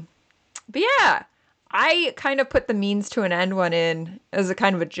 But yeah, I kind of put the means to an end one in as a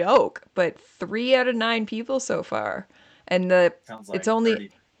kind of a joke, but 3 out of 9 people so far. And Sounds like it's only 30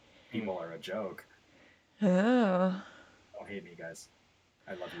 people are a joke. Oh. Don't hate me, guys.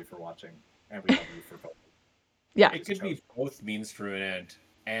 I love you for watching, and we love you for voting. Yeah. It could be both means to an end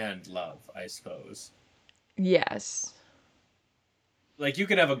and love, I suppose. Yes. Like, you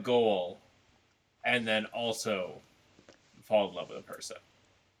can have a goal and then also fall in love with a person.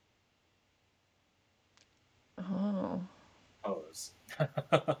 Oh. Pose.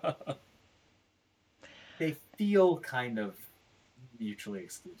 They feel kind of mutually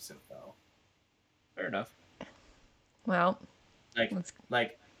exclusive, though. Fair enough. Well,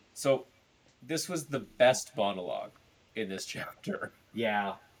 so this was the best monologue in this chapter.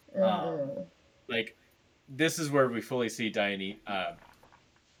 Yeah. This is where we fully see Diomedes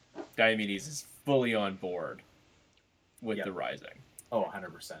is fully on board with the Rising. Oh,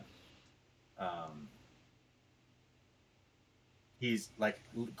 100%. He's like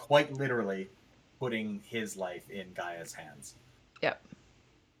quite literally putting his life in Gaia's hands. Yep.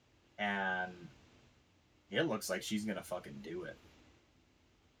 And it looks like she's gonna fucking do it.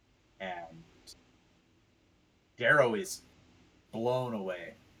 And Darrow is blown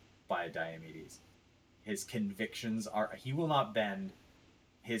away by Diomedes. His convictions are, he will not bend.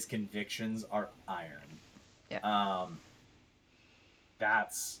 His convictions are iron. Yeah.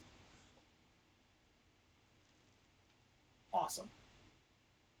 That's awesome.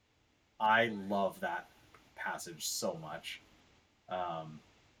 I love that passage so much.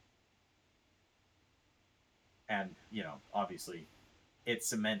 And you know, obviously, it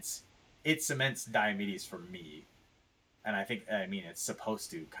cements Diomedes for me, and I mean it's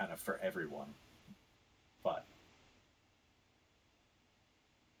supposed to kind of for everyone, but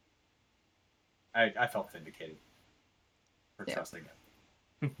I felt vindicated for trusting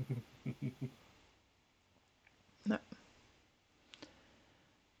it. No.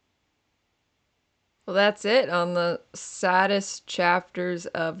 Well, that's it on the saddest chapters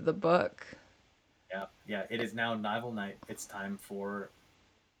of the book. Yeah. It is now Nival night. It's time for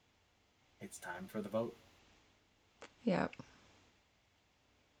the vote. Yep.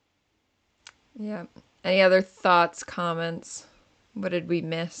 Yep. Any other thoughts, comments? What did we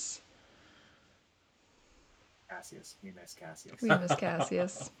miss? Cassius. We miss Cassius. We miss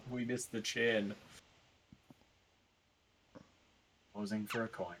Cassius. We missed the chin. Posing for a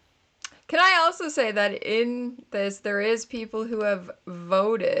coin. Can I also say that in this, there is people who have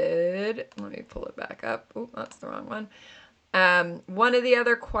voted. Let me pull it back up. Oh, that's the wrong one. One of the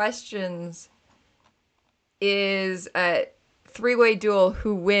other questions is a three-way duel.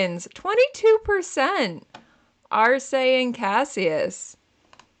 Who wins? 22% are saying Cassius.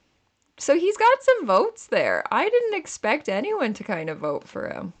 So he's got some votes there. I didn't expect anyone to kind of vote for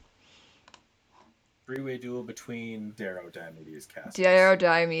him. Three-way duel between Darrow, Diomedes, Cassius. Darrow,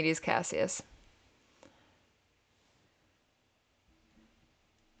 Diomedes, Cassius.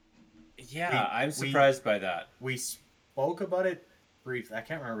 Yeah, I'm surprised by that. We spoke about it briefly. I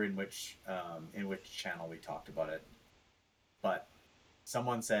can't remember in which channel we talked about it, but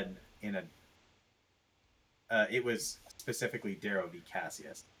someone said it was specifically Darrow v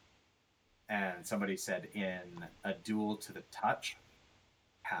Cassius, and somebody said in a duel to the touch,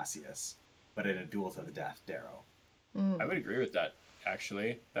 Cassius, but in a duel to the death, Darrow. I would agree with that,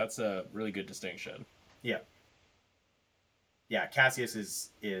 actually. That's a really good distinction. Yeah. Yeah, Cassius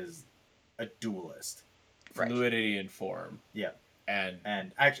is a duelist. Fluidity in form. Yeah.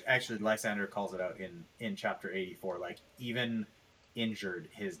 And actually Lysander calls it out in chapter 84, like even injured,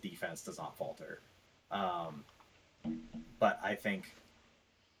 his defense does not falter. But I think,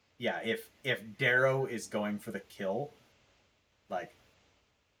 yeah, if Darrow is going for the kill, like,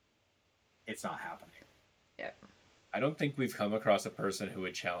 it's not happening. Yeah. I don't think we've come across a person who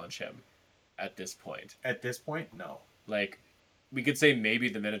would challenge him at this point. At this point, no. Like, we could say maybe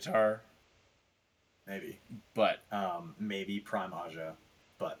the Minotaur. Maybe. But maybe Prime Aja,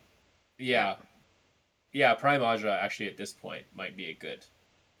 but yeah. Yeah, Prime Aja actually at this point might be a good.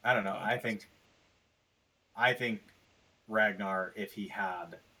 I don't know. I think Ragnar, if he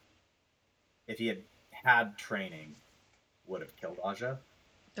had training, would have killed Aja.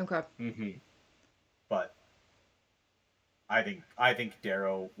 Okay. Mm-hmm. But I think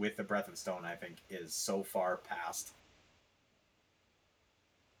Darrow with the Breath of Stone, I think, is so far past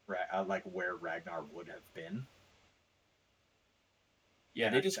like where Ragnar would have been. Yeah,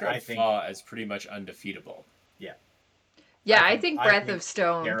 they describe Fa as pretty much undefeatable. Yeah. Yeah, I think Breath of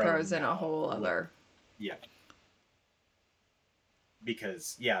Stone Darrow throws in a whole other. Yeah.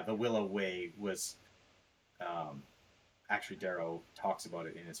 Because the Willow Way was actually Darrow talks about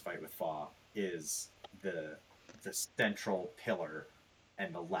it in his fight with Fa, is the central pillar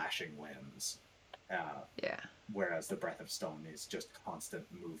and the lashing limbs. Yeah. Whereas the Breath of Stone is just constant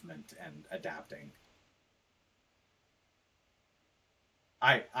movement and adapting.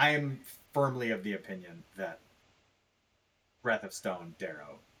 I am firmly of the opinion that Breath of Stone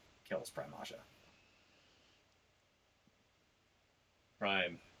Darrow kills Prime Aja.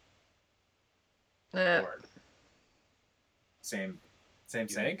 Prime. Lord. Same. You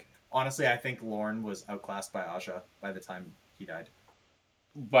think? Honestly, I think Lorne was outclassed by Aja by the time he died.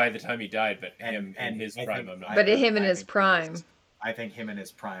 By the time he died, but him in his prime, I'm not. But him in his prime. I think him in his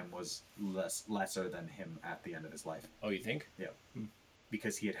prime was lesser than him at the end of his life. Oh, you think? Yeah.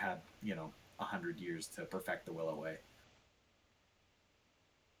 Because he had 100 years to perfect the Willow Way.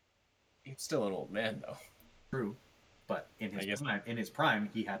 He's still an old man, though. True. But in his prime,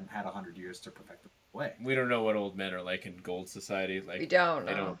 he hadn't had 100 years to perfect the way. We don't know what old men are like in Gold Society. Like We don't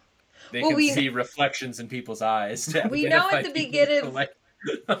know. They Well, can we see reflections in people's eyes to we know identify at the people beginning who like.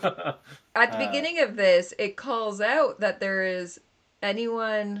 at the beginning of this, it calls out that there is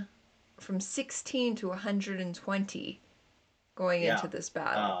anyone from 16 to 120 going Yeah. into this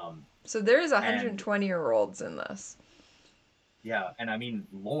battle. Um, So there is and 120-year-olds in this. yeah, and I mean,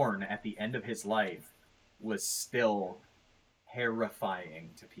 Lorne at the end of his life was still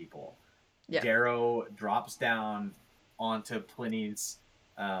terrifying to people. Yeah. Darrow drops down onto Pliny's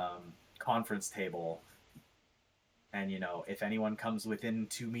conference table, and if anyone comes within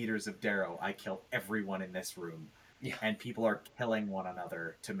 2 meters of Darrow, I kill everyone in this room. Yeah. And people are killing one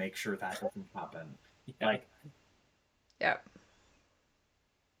another to make sure that doesn't happen. Yeah. Like, Yeah.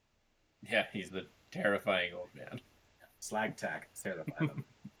 Yeah, he's the terrifying old man. slag tack terrify them.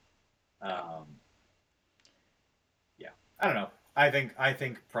 Yeah, I don't know. I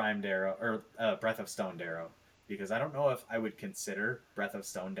think Prime Darrow or Breath of Stone Darrow, because I don't know if I would consider Breath of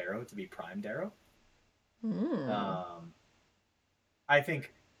Stone Darrow to be Prime Darrow. I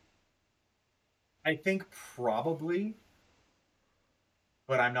think probably,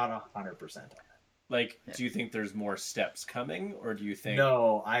 but I'm not 100% on it. Like, do you think there's more steps coming, or do you think?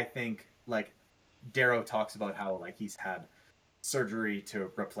 No, I think like Darrow talks about how like he's had surgery to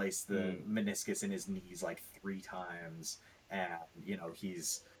replace the meniscus in his knees like 3 times, and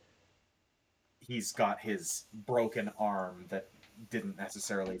he's got his broken arm that didn't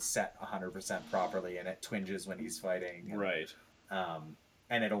necessarily set 100% properly, and it twinges when he's fighting. And, Right.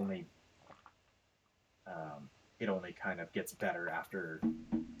 And it only kind of gets better after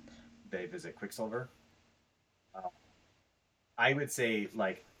they visit Quicksilver. I would say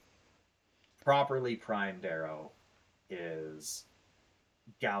like properly Prime Darrow is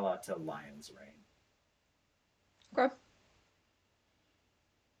Gala to Lion's Reign. Okay.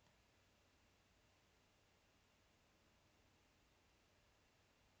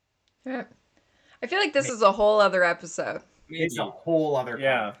 Yeah. I feel like this is a whole other episode. It's a whole other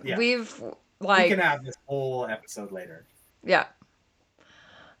Yeah. yeah. We've We like can have this whole episode later. yeah.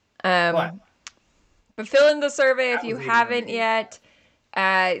 But But fill in the survey if That you was haven't 81.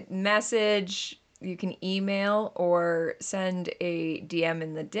 yet. Message, you can email or send a DM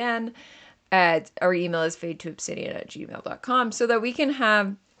in the den. Our email is fadetoobsidian@gmail.com so that we can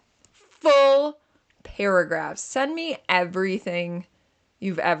have full paragraphs. Send me everything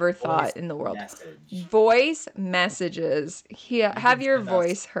you've ever thought Voice in the world. message. Voice messages. Have can your send us-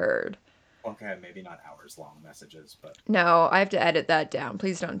 voice heard. Okay, maybe not hours long messages, but No, I have to edit that down.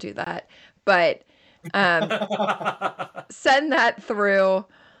 Please don't do that. But send that through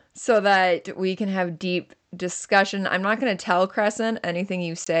so that we can have deep discussion. I'm not going to tell Crescent anything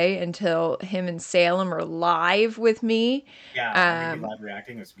you say until him and Salem are live with me. yeah, I'm gonna be live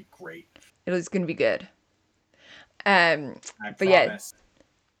reacting. This would be great. It was going to be good. I but promise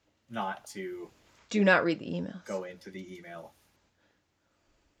not to do not read the emails. go into the email.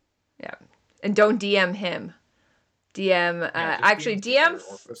 Yeah. And don't DM him. DM, Yeah, just actually DM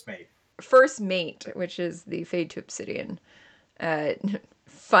or First Mate. First Mate, which is the Fade to Obsidian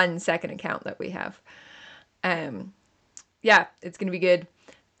fun second account that we have. Yeah, it's going to be good.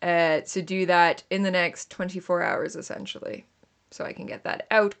 So do that in the next 24 hours, essentially. So I can get that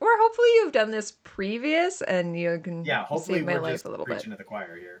out. Or hopefully you've done this previous and you can Hopefully save my we're life just a little bit. preaching to the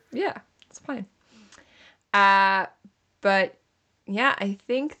choir here. Yeah, it's fine. But yeah, I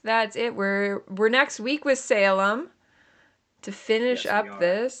think that's it. We're next week with Salem to finish Yes, we up are.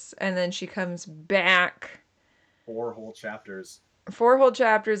 this, and then she comes back 4 whole chapters. 4 whole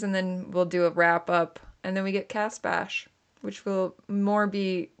chapters, and then we'll do a wrap up, and then we get Cass Bash, which will more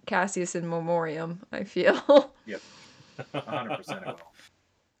be Cassius in memoriam, I feel. Yep. 100% it will.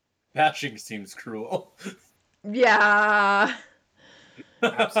 Bashing seems cruel. Yeah.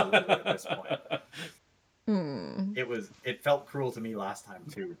 Absolutely at this point. It felt cruel to me last time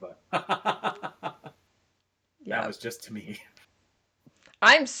too, but Yeah. that was just to me.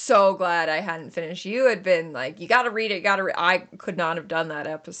 I'm so glad I hadn't finished. You had been like, you got to read it, I could not have done that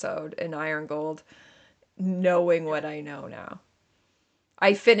episode in Iron Gold knowing what I know now.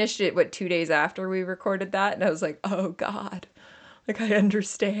 I finished it 2 days after we recorded that, and I was like, oh God, like I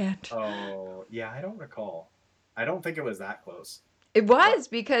understand. Oh, yeah, I don't recall. I don't think it was that close. It was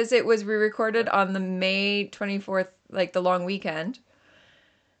because we recorded on the May 24th, like the long weekend.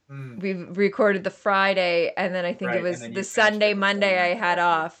 We recorded the Friday, and then I think it was the Sunday, Monday I had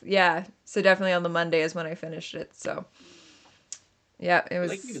off. Yeah, so definitely on the Monday is when I finished it. So, yeah, it was.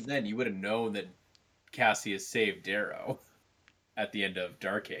 Like even then, you would have known that Cassius saved Darrow at the end of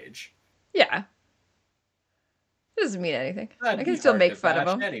Dark Age. Yeah, it doesn't mean anything. That'd I can be still hard make to fun of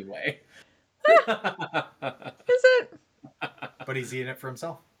bash him. anyway. Is it? But he's eating it for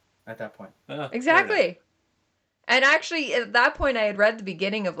himself. at that point. Exactly. And actually, at that point, I had read the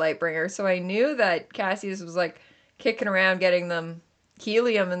beginning of Lightbringer, so I knew that Cassius was like kicking around getting them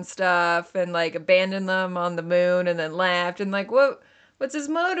helium and stuff, and like abandoned them on the moon, and then left. And like, what's his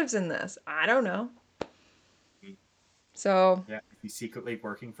motives in this? I don't know. So Yeah, if he's secretly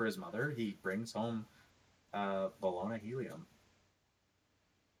working for his mother, he brings home Bologna helium.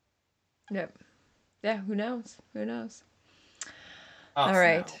 yep, yeah. Who knows? Who knows? Us All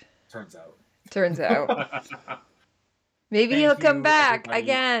right. now, turns out. Turns out. Maybe Thank he'll come you, back everybody.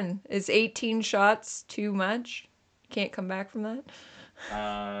 again. Is 18 shots too much? Can't come back from that?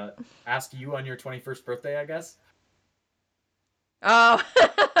 Ask you on your 21st birthday, I guess. Oh,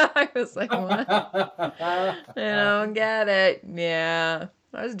 I was like, what? I don't get it. Yeah.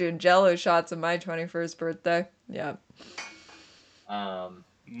 I was doing jello shots on my 21st birthday. Yeah.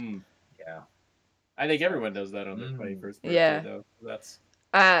 Yeah. I think everyone does that on their 21st birthday, Yeah. though. That's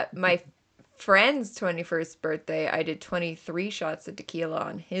My friend's 21st birthday, I did 23 shots of tequila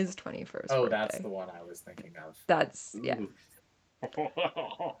on his 21st birthday. Oh, that's the one I was thinking of. That's, yeah. Ooh.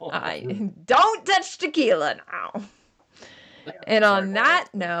 I don't touch tequila now. Yeah. And Sorry, on Paul, that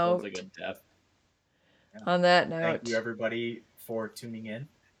Sounds note, like a death. on that note, thank you everybody for tuning in.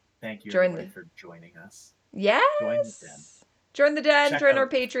 Thank you Join everybody the- for joining us. yes, Join the den. join the den, Check join our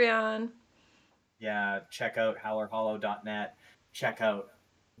out- Patreon. Yeah, check out howlerhollow.net. Check out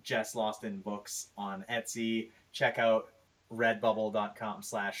Jess Lost in Books on Etsy. Check out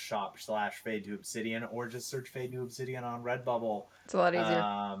redbubble.com/shop/fade to obsidian, or just search Fade to Obsidian on Redbubble. It's a lot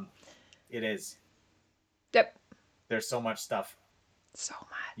easier. It is. Yep. There's so much stuff. So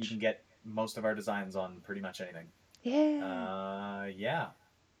You much. can get most of our designs on pretty much anything. Yeah. Yeah.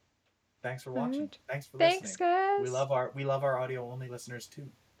 Thanks for watching. Right. Thanks for Thanks, listening. guys. We love our audio only listeners too.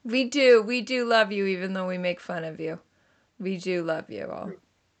 We do. We do love you, even though we make fun of you. We do love you all.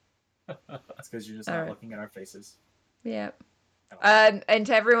 That's because you're just All not right. looking at our faces. Yeah. I don't know. And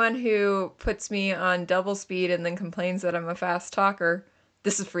to everyone who puts me on double speed and then complains that I'm a fast talker,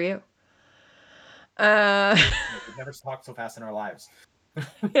 this is for you. We've never talked so fast in our lives.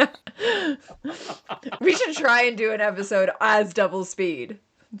 Yeah. We should try and do an episode as double speed.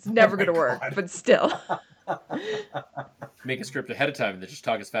 It's never going to work, God. but still. Make a script ahead of time and then just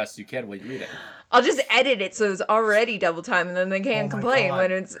talk as fast as you can while you read it. I'll just edit it so it's already double time, and then they can't Oh my complain God.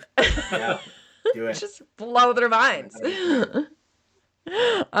 when it's Yeah, do it. just blow their minds.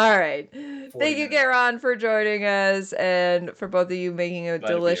 All right. Thank you, minutes. Charon, for joining us, and for both of you making a Glad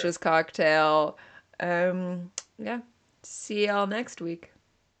to be delicious cocktail. Yeah. See y'all next week.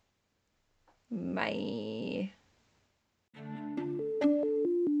 Bye.